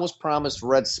all. I was promised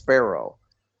Red Sparrow,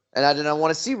 and I did not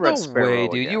want to see No Red way, Sparrow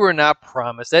dude. You again. were not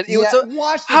promised that. It was Yeah, a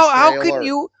watch the how can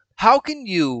trailer.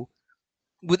 you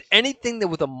with anything that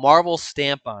with a Marvel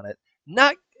stamp on it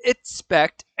not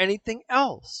expect anything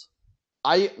else?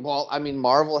 I mean,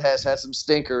 Marvel has had some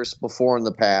stinkers before in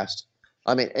the past.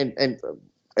 I mean, and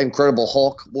Incredible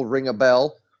Hulk will ring a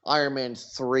bell. Iron Man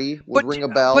 3 would But ring a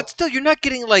but bell. still, you're not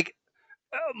getting like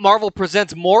Marvel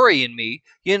presents Maury and me.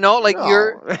 Like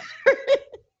No.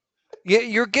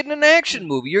 you're getting an action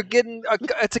movie. You're getting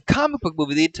it's a comic book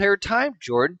movie the entire time,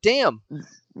 Jordan. Damn.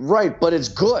 Right, but it's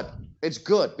good. It's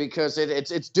good because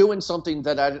it's doing something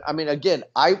that I mean, again,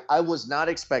 I was not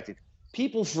expecting.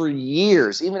 People for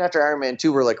years, even after Iron Man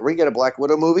 2, were like, "We get a Black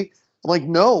Widow movie." I'm like,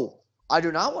 "No, I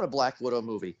do not want a Black Widow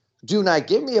movie. Do not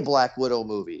give me a Black Widow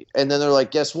movie." And then they're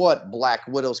like, "Guess what? Black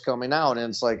Widow's coming out." And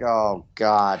it's like, "Oh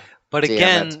God But damn it."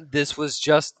 again, this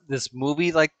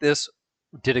movie like this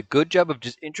did a good job of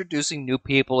just introducing new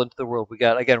people into the world. We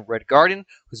got again Red Guardian,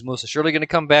 who's most assuredly going to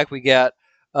come back. We got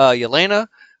Yelena,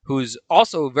 who's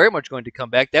also very much going to come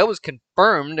back. That was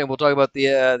confirmed, and we'll talk about the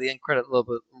end credit a little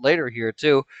bit later here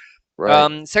too.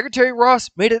 Right. Secretary Ross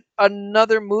made it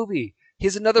another movie.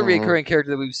 He's another Mm-hmm. recurring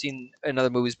character that we've seen in other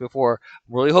movies before.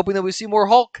 I'm really hoping that we see more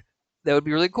Hulk. That would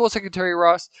be really cool, Secretary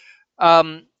Ross.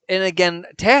 And again,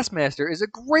 Taskmaster is a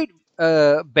great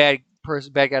bad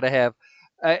guy to have.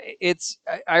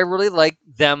 I really like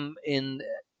them in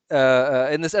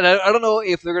this, and I don't know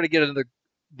if they're going to get into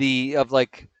the of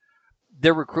like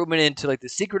their recruitment into like the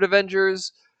Secret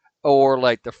Avengers or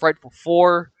like the Frightful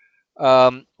Four,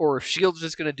 or if Shield's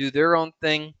just going to do their own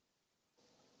thing.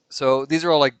 So these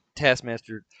are all like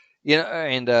Taskmaster,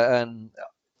 and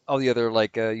all the other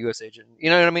like U.S. agent. You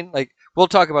know what I mean? Like we'll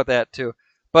talk about that too.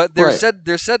 But Right.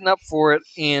 they're setting up for it,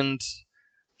 and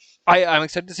I'm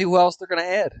excited to see who else they're going to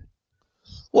add.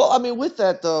 Well, I mean, with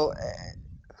that though,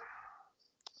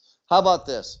 how about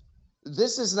this?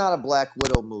 This is not a Black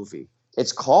Widow movie.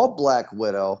 It's called Black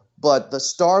Widow, but the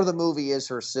star of the movie is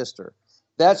her sister.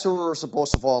 That's who we're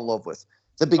supposed to fall in love with.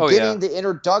 The Oh yeah, beginning, the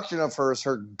introduction of her is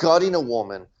her gutting a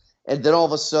woman, and then all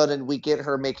of a sudden we get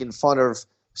her making fun of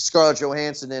Scarlett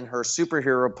Johansson in her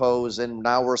superhero pose, and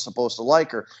now we're supposed to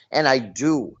like her. And I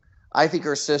do. I think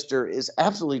her sister is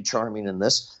absolutely charming in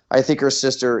this. I think her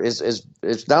sister is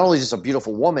not only just a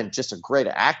beautiful woman, just a great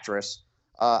actress.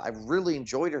 I really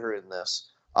enjoyed her in this.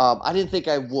 I didn't think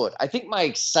I would. I think my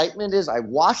excitement is I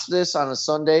watched this on a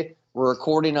Sunday. We're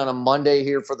recording on a Monday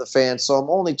here for the fans, so I'm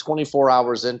only 24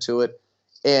 hours into it,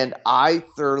 and I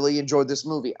thoroughly enjoyed this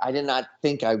movie. I did not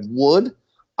think I would.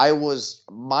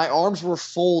 My arms were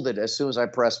folded as soon as I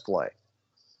pressed play.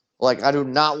 Like, I do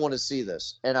not want to see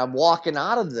this, and I'm walking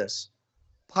out of this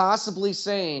possibly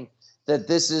saying that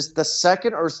this is the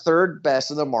second or third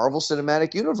best in the Marvel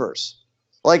Cinematic Universe.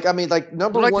 Like, I mean, like you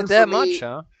number liked it one for that much, me.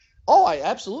 huh? Oh, I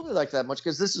absolutely like that much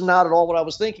because this is not at all what I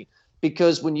was thinking.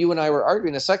 Because when you and I were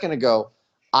arguing a second ago,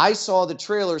 I saw the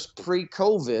trailers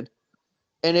pre-COVID,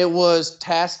 and it was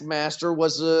Taskmaster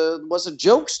was a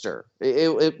jokester.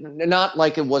 Not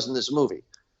like it was in this movie.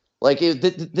 Like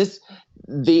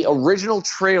the original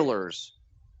trailers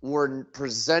were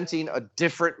presenting a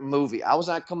different movie. I was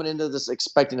not coming into this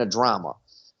expecting a drama.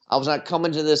 I was not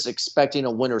coming to this expecting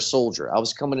a Winter Soldier. I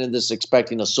was coming into this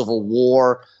expecting a Civil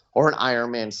War or an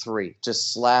Iron Man 3.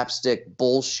 Just slapstick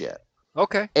bullshit.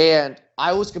 Okay. And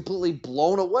I was completely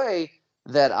blown away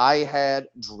that I had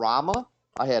drama,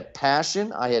 I had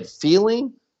passion, I had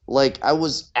feeling. Like, I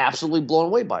was absolutely blown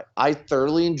away by it. I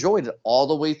thoroughly enjoyed it all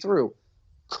the way through.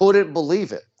 Couldn't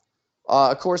believe it.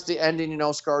 Of course, the ending,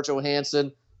 Scarlett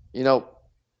Johansson,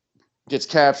 gets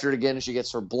captured again, and she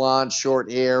gets her blonde, short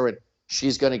hair, and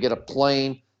she's going to get a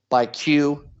plane by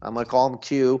Q. I'm going to call him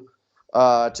Q,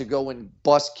 to go and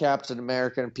bust Captain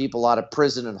America and people out of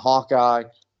prison, and Hawkeye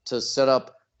to set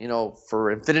up,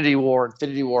 for Infinity War.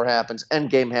 Infinity War happens.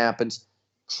 Endgame happens.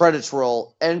 Credits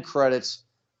roll. End credits.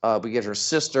 We get her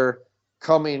sister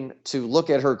coming to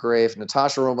look at her grave,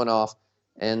 Natasha Romanoff.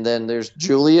 And then there's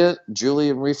Julia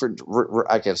Reefer.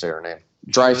 I can't say her name.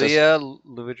 Dreyfus. Julia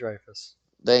Louis-Dreyfus.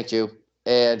 Thank you.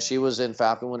 And she was in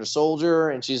Falcon Winter Soldier,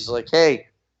 and she's like, hey,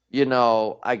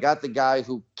 I got the guy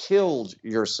who killed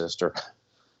your sister.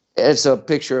 It's a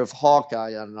picture of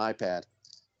Hawkeye on an iPad.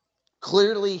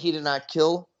 Clearly, he did not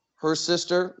kill her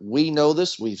sister. We know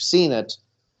this. We've seen it.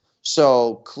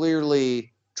 So,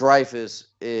 clearly, Dreyfus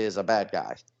is a bad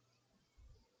guy.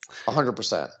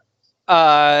 100%.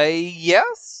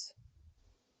 Yes.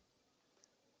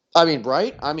 I mean,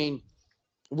 right? I mean,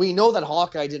 we know that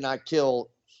Hawkeye did not kill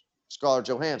Scarlett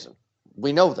Johansson.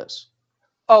 We know this.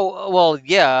 Oh, well,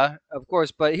 yeah, of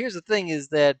course. But here's the thing is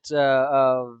that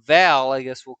Val, I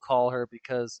guess we'll call her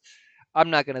because I'm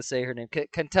not going to say her name.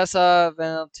 Contessa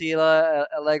Valentina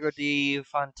Allegra di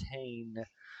Fontaine.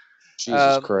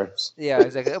 Jesus Christ. Yeah,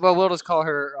 exactly. Well, we'll just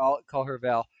I'll call her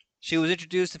Val. She was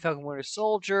introduced to Falcon Winter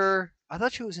Soldier. I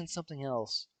thought she was in something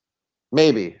else.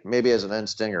 Maybe as an end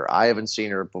stinger. I haven't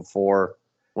seen her before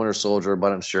Winter Soldier,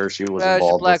 but I'm sure she was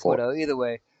involved Black before. Widow. Either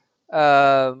way.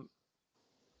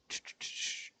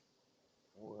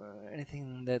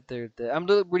 Anything that I'm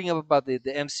reading up about the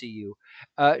MCU.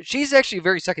 She's actually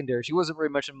very secondary. She wasn't very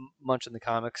much in the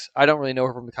comics. I don't really know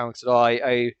her from the comics at all.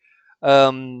 I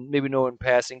maybe know in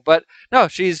passing, but no,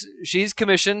 she's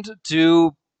commissioned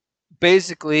to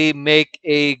basically make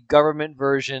a government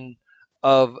version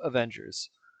of Avengers.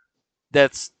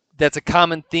 That's a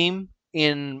common theme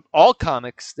in all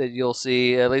comics that you'll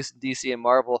see, at least in DC and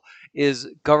Marvel, is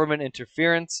government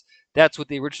interference. That's what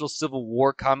the original Civil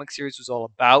War comic series was all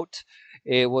about.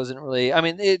 It wasn't really, I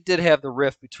mean, it did have the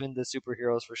rift between the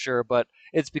superheroes for sure, but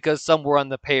it's because some were on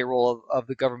the payroll of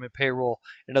the government payroll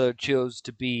and others chose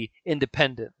to be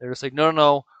independent. They're just like,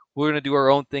 no, we're going to do our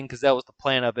own thing because that was the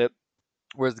plan of it.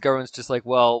 Whereas the government's just like,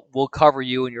 well, we'll cover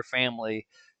you and your family.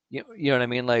 You know what I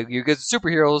mean? Like, you guys are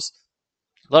superheroes.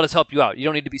 Let us help you out. You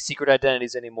don't need to be secret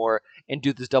identities anymore and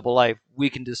do this double life. We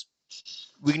can just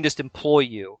employ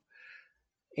you.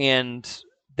 And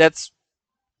that's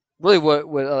really what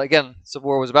again, Civil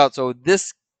War was about. So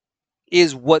this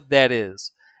is what that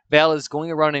is. Val is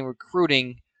going around and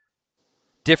recruiting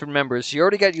different members. She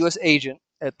already got U.S. Agent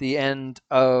at the end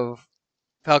of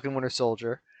Falcon Winter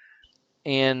Soldier.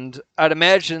 And I'd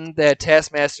imagine that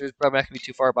Taskmaster is probably not going to be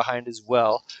too far behind as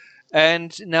well.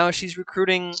 And now she's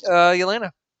recruiting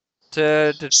Yelena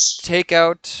to take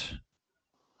out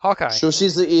Hawkeye. So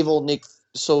she's the evil Nick.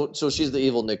 So she's the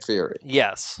evil Nick Fury.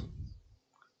 Yes,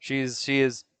 she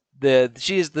is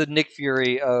the Nick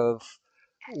Fury of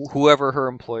whoever her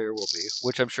employer will be,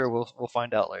 which I'm sure we'll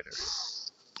find out later.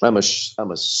 I'm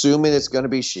assuming it's going to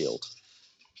be Shield.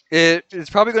 It's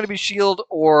probably going to be Shield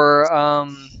or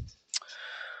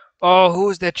who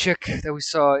was that chick that we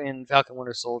saw in Falcon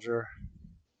Winter Soldier?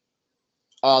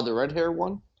 The red hair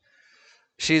one.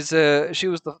 She was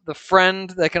the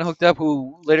friend that kind of hooked up,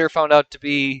 who later found out to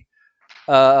be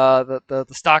the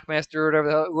stockmaster or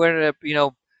whatever, who ended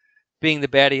up being the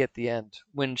baddie at the end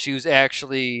when she was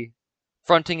actually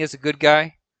fronting as a good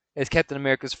guy, as Captain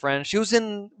America's friend. She was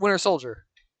in Winter Soldier.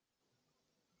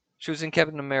 She was in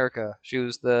Captain America. She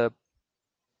was the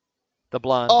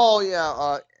blonde. Oh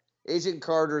yeah, Agent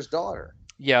Carter's daughter.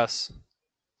 Yes.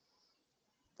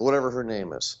 Whatever her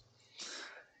name is.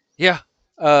 Yeah.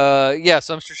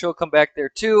 So I'm sure she'll come back there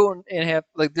too, and have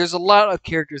there's a lot of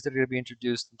characters that are going to be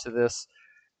introduced into this,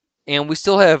 and we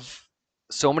still have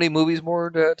so many movies more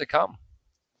to come.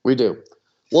 We do.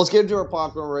 Well, let's get into our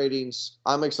popcorn ratings.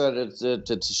 I'm excited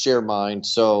to share mine,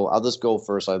 so I'll just go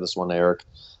first. I have this one, Eric.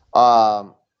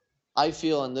 I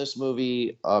feel in this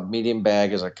movie, medium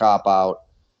bag is a cop out.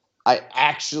 I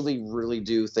actually really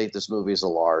do think this movie is a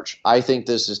large. I think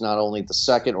this is not only the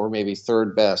second or maybe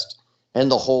third best in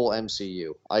the whole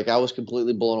MCU. I was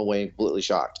completely blown away, completely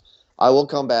shocked. I will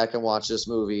come back and watch this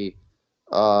movie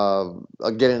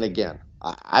again and again.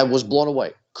 I was blown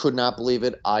away. Could not believe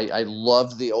it. I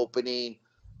loved the opening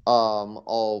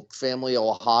Family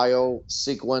Ohio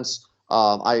sequence.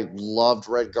 I loved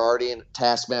Red Guardian.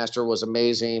 Taskmaster was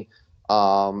amazing.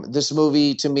 This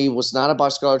movie to me was not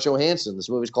about Scarlett Johansson. This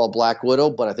movie is called Black Widow,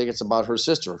 but I think it's about her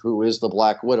sister, who is the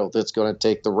Black Widow that's going to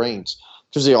take the reins.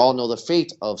 Because they all know the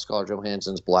fate of Scarlett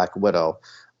Johansson's Black Widow.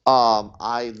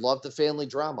 I love the family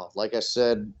drama. Like I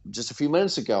said just a few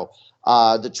minutes ago,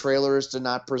 the trailers did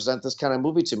not present this kind of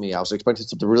movie to me. I was expecting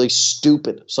something really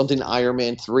stupid, something Iron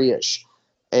Man 3 ish,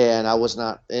 and I was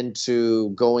not into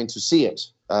going to see it.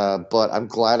 But I'm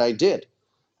glad I did.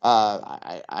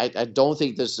 I don't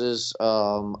think this is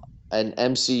an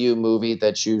MCU movie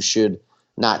that you should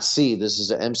not see. This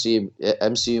is an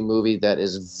MCU movie that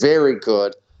is very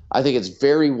good. I think it's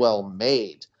very well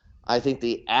made. I think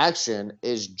the action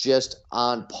is just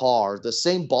on par, the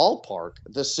same ballpark,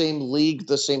 the same league,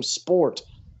 the same sport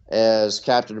as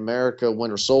Captain America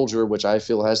Winter Soldier, which I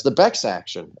feel has the best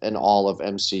action in all of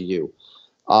MCU.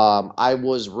 I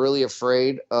was really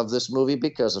afraid of this movie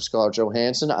because of Scarlett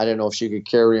Johansson. I didn't know if she could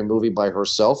carry a movie by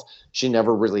herself. She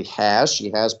never really has. She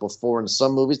has before in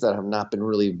some movies that have not been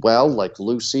really well, like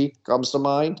Lucy comes to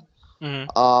mind.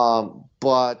 Mm-hmm.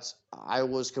 But I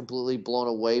was completely blown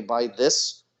away by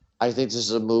this. I think this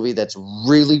is a movie that's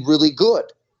really, really good.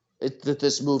 That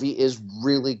this movie is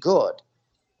really good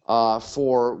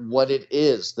for what it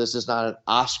is. This is not an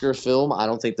Oscar film. I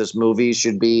don't think this movie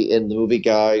should be in the Movie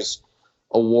Guys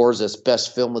Awards as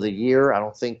Best Film of the Year. I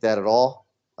don't think that at all.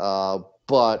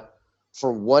 But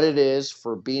for what it is,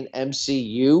 for being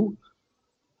MCU,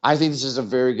 I think this is a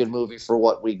very good movie for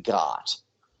what we got.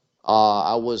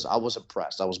 I was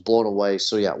impressed. I was blown away.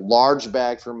 So yeah, large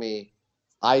bag for me.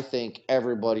 I think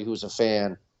everybody who's a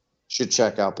fan should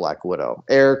check out Black Widow.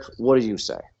 Eric, what do you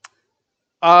say?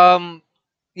 Um,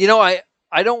 I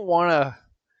don't want to.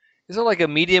 Is there like a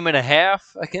medium and a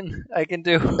half I can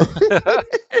do?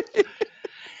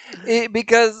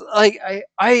 Because like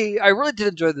I really did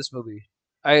enjoy this movie.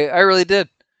 I really did.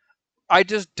 I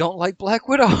just don't like Black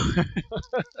Widow.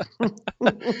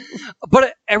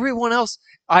 But everyone else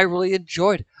I really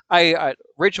enjoyed. I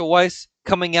Rachel Weisz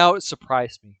coming out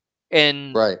surprised me,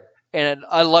 and Right. and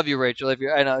I love you, Rachel. If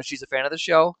you, I know she's a fan of the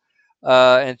show,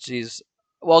 and she's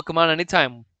welcome on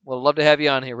anytime. We'll love to have you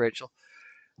on here, Rachel.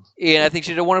 And I think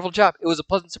she did a wonderful job. It was a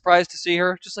pleasant surprise to see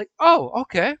her. Just like, oh,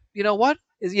 okay, you know what?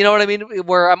 You know what I mean?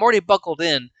 Where I'm already buckled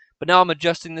in, but now I'm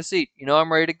adjusting the seat.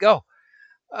 I'm ready to go.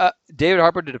 David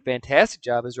Harbour did a fantastic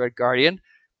job as Red Guardian.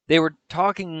 They were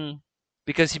talking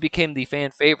because he became the fan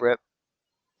favorite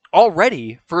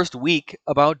already first week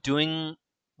about doing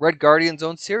Red Guardian's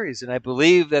own series, and I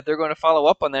believe that they're going to follow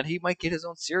up on that. He might get his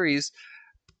own series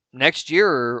next year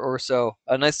or so.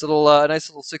 A nice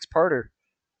little six-parter.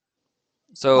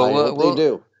 So I hope they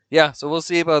do. yeah, so we'll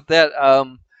see about that.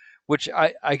 Which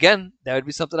I again, that would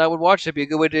be something I would watch. That'd be a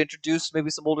good way to introduce maybe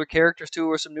some older characters too,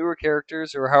 or some newer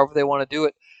characters, or however they want to do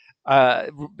it.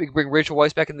 Bring Rachel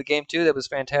Weisz back in the game too. That was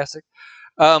fantastic.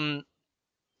 Um,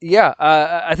 yeah,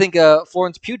 I think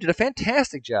Florence Pugh did a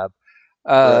fantastic job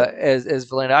Right. as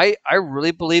Valena. I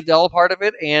really believed all part of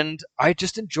it, and I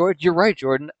just enjoyed. You're right,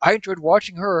 Jordan. I enjoyed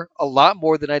watching her a lot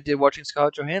more than I did watching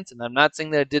Scarlett Johansson. I'm not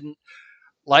saying that I didn't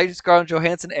like Scarlett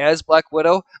Johansson as Black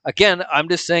Widow. Again, I'm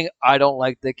just saying I don't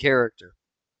like the character.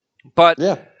 But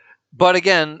Yeah. but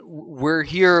again, we're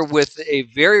here with a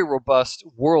very robust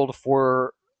world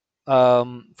for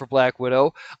Black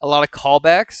Widow. A lot of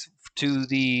callbacks to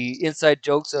the inside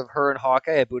jokes of her and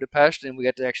Hawkeye at Budapest, and we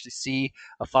got to actually see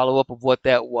a follow up of what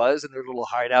that was in their little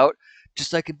hideout,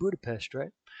 just like in Budapest,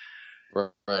 right?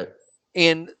 Right.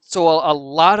 And so a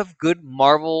lot of good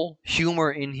Marvel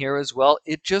humor in here as well.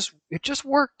 It just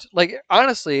worked. Like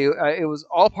honestly, it was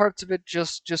all parts of it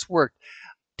just worked.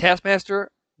 Taskmaster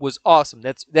was awesome.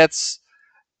 That's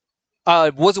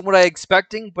it wasn't what I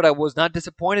expecting, but I was not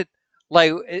disappointed.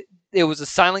 Like it was a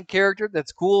silent character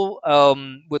that's cool.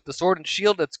 With the sword and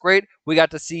shield, that's great. We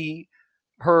got to see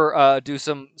her do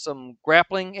some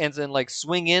grappling and then like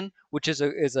swing in, which is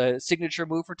a signature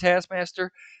move for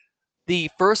Taskmaster.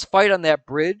 The first fight on that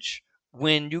bridge,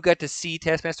 when you got to see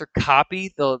Taskmaster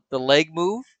copy the leg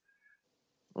move,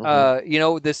 Hmm.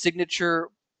 the signature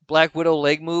Black Widow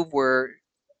leg move where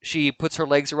she puts her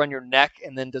legs around your neck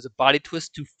and then does a body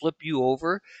twist to flip you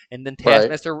over, and then Right.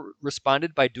 Taskmaster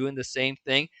responded by doing the same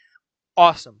thing.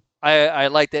 Awesome. I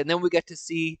like that. And then we get to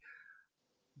see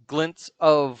glints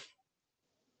of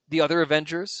the other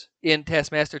Avengers in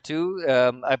Taskmaster 2.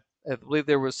 I believe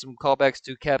there was some callbacks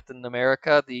to Captain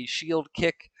America, the shield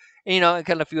kick, and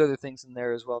kind of a few other things in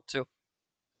there as well too.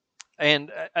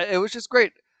 And it was just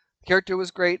great. The character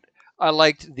was great. I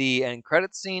liked the end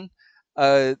credit scene.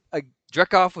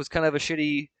 Dreykov was kind of a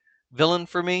shitty villain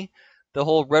for me. The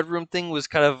whole Red Room thing was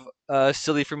kind of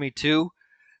silly for me too.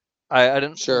 I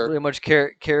didn't Sure. really much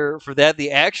care for that.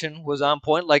 The action was on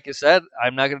point, like you said.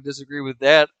 I'm not going to disagree with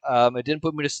that. It didn't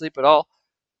put me to sleep at all,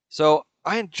 so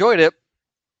I enjoyed it.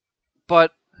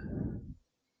 But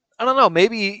I don't know.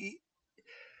 Maybe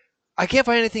I can't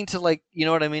find anything to like. You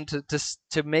know what I mean?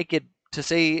 To make it to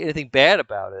say anything bad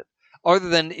about it, other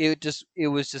than it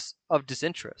was just of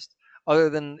disinterest. Other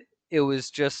than it was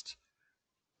just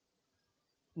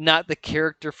not the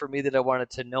character for me that I wanted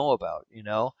to know about, you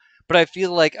know? But I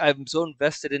feel like I'm so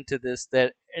invested into this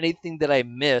that anything that I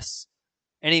miss,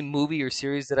 any movie or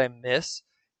series that I miss,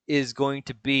 is going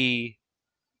to be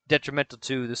detrimental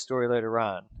to the story later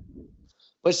on.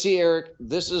 But see, Eric,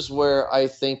 this is where I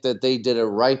think that they did it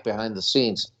right behind the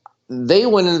scenes. They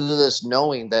went into this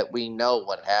knowing that we know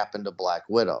what happened to Black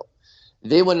Widow.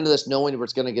 They went into this knowing we're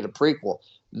going to get a prequel.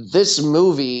 This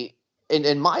movie,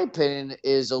 in my opinion,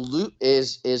 is a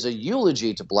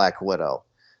eulogy to Black Widow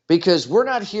because we're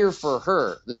not here for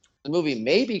her. The movie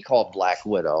may be called Black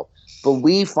Widow, but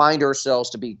we find ourselves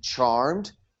to be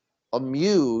charmed,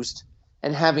 amused,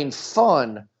 and having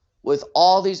fun with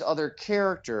all these other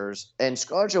characters. And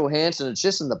Scarlett Johansson is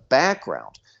just in the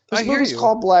background. I This hear movie's you.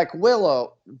 called Black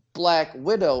Widow,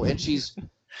 and she's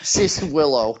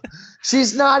Willow.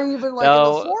 She's not even like in the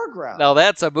Now, foreground. now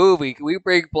that's a movie. Can we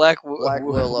bring Black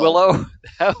Willow. Willow?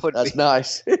 That would That's be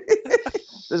nice.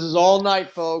 This is all night,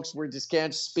 folks. We just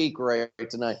can't speak right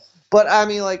tonight. But I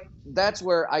mean, like, that's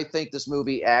where I think this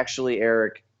movie actually,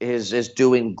 Eric, is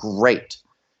doing great.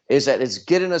 Is that it's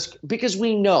getting us because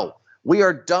we know we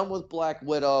are done with Black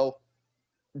Widow.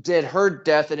 Did her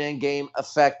death in Endgame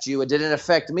affect you? It didn't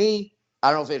affect me.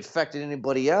 I don't know if it affected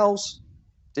anybody else.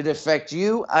 Did it affect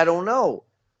you? I don't know.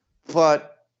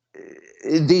 But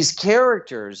these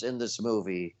characters in this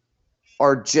movie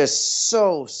are just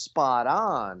so spot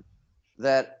on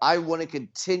that I want to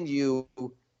continue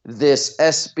this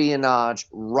espionage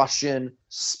Russian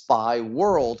spy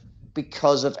world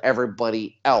because of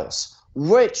everybody else,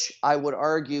 which I would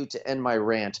argue to end my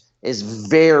rant is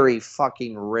very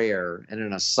fucking rare in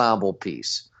an ensemble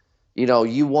piece. You know,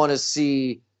 you want to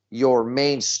see your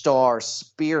main star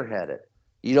spearheaded.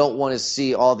 You don't want to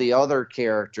see all the other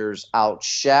characters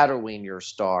outshadowing your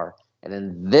star. And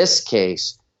in this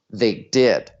case, they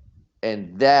did.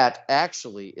 And that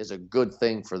actually is a good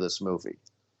thing for this movie.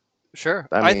 sure.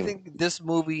 I I mean, think this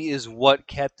movie is what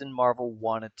Captain Marvel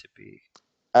wanted to be.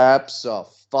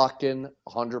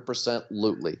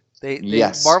 abso-fucking-100%-lutely. They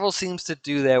Yes. Marvel seems to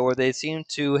do that where they seem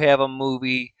to have a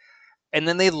movie and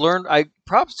then they learn. I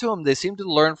props to them. They seem to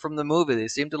learn from the movie. They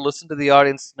seem to listen to the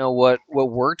audience to know what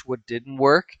worked, what didn't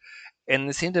work, and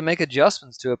they seem to make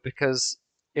adjustments to it because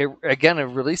it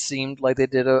really seemed like they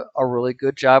did a really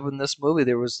good job in this movie.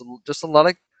 There was just a lot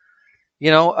of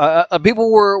people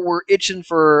were itching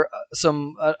for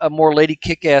some a more lady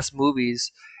kick-ass movies,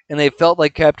 and they felt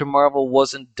like Captain Marvel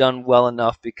wasn't done well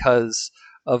enough because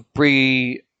of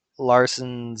Brie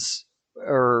Larson's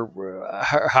or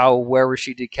how wherever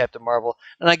she did Captain Marvel.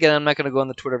 And again, I'm not going to go on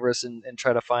the Twitterverse and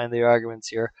try to find the arguments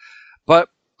here, but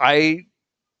I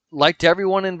liked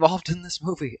everyone involved in this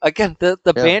movie. Again, the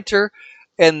Yeah. banter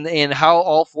and how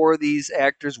all four of these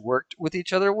actors worked with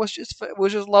each other was just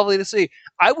lovely to see.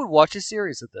 I would watch a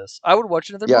series of this. I would watch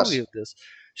another movie Yes. of this.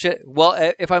 Shit. Well,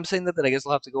 if I'm saying that, then I guess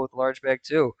I'll have to go with the large bag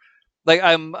too. Like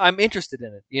I'm interested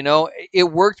in it. You know, it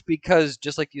worked because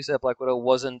just like you said, Black Widow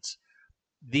wasn't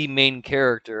the main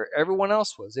character. Everyone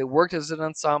else was. It worked as an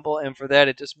ensemble, and for that,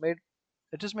 it just made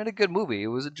a good movie. It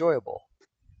was enjoyable.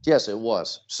 Yes, it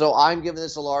was. So I'm giving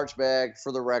this a large bag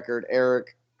for the record.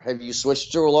 Eric, have you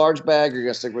switched to a large bag or you're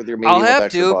going to stick with your I'll medium with have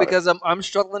extra to butter? because I'm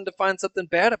struggling to find something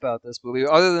bad about this movie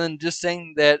other than just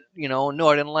saying that no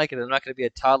I didn't like it. I'm not going to be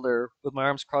a toddler with my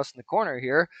arms crossed in the corner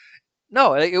here.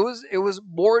 No, it was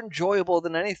more enjoyable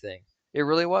than anything. It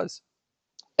really was.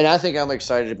 And I think I'm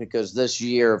excited because this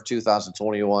year of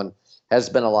 2021 has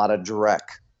been a lot of Drek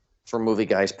for Movie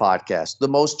Guys Podcast. The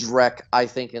most Drek, I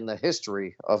think, in the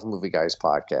history of Movie Guys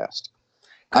Podcast.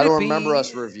 I Could it don't remember us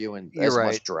be? reviewing You're as right.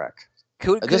 much Drek.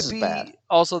 Could This it is bad. be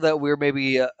also that we're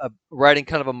maybe riding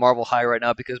kind of a Marvel high right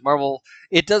now because Marvel?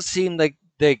 It does seem like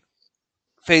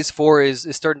Phase 4 is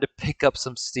starting to pick up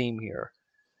some steam here.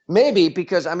 Maybe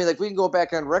because, I mean, like, we can go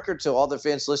back on record to all the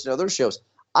fans listening to other shows.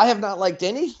 I have not liked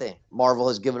anything Marvel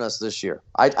has given us this year.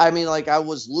 I mean, like, I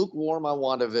was lukewarm on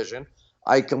WandaVision.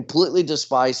 I completely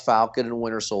despised Falcon and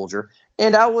Winter Soldier.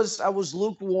 And I was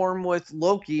lukewarm with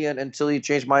Loki until he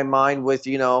changed my mind with,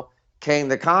 Kang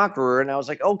the Conqueror. And I was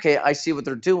like, okay, I see what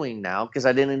they're doing now because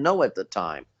I didn't know at the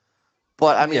time.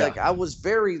 But I mean, Yeah. like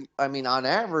on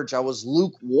average, I was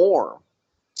lukewarm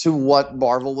to what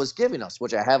Marvel was giving us,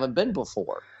 which I haven't been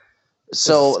before.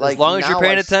 So as like long as you're now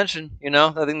paying attention,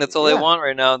 I think that's all they yeah. want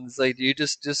right now. It's like you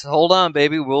just hold on,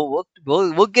 baby. We'll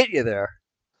get you there.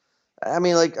 I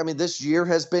mean, this year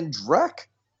has been dreck.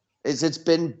 It's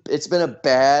been a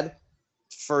bad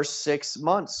first 6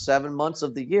 months, 7 months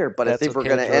of the year. But I That's think we're okay,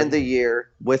 going to Jordan. end the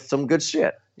year with some good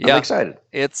shit. I'm Yeah, excited.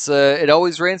 it's it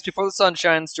always rains before the sun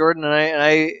shines, Jordan, and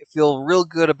I feel real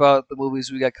good about the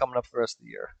movies we got coming up for the rest of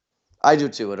the year. I do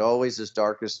too. It always is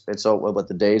darkest. But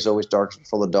the day is always dark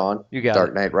before the dawn. You got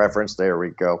Dark it. Knight reference. There we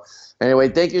go. Anyway,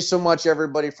 thank you so much,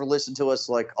 everybody, for listening to us.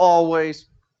 Like always,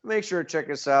 make sure to check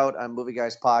us out on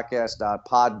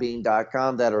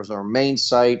movieguyspodcast.podbean.com. That is our main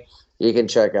site. You can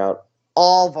check out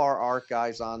all of our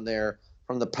archives on there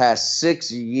from the past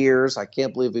 6 years. I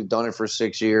can't believe we've done it for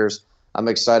 6 years. I'm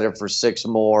excited for 6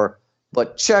 more.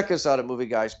 But check us out at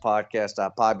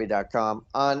movieguyspodcast.podbean.com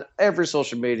on every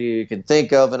social media you can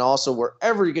think of, and also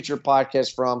wherever you get your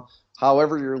podcast from.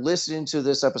 However you're listening to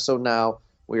this episode now,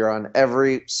 we are on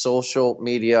every social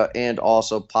media and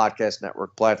also podcast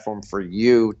network platform for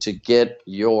you to get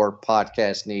your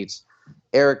podcast needs.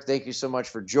 Eric, thank you so much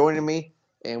for joining me,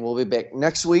 and we'll be back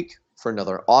next week for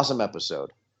another awesome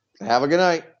episode. Have a good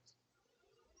night.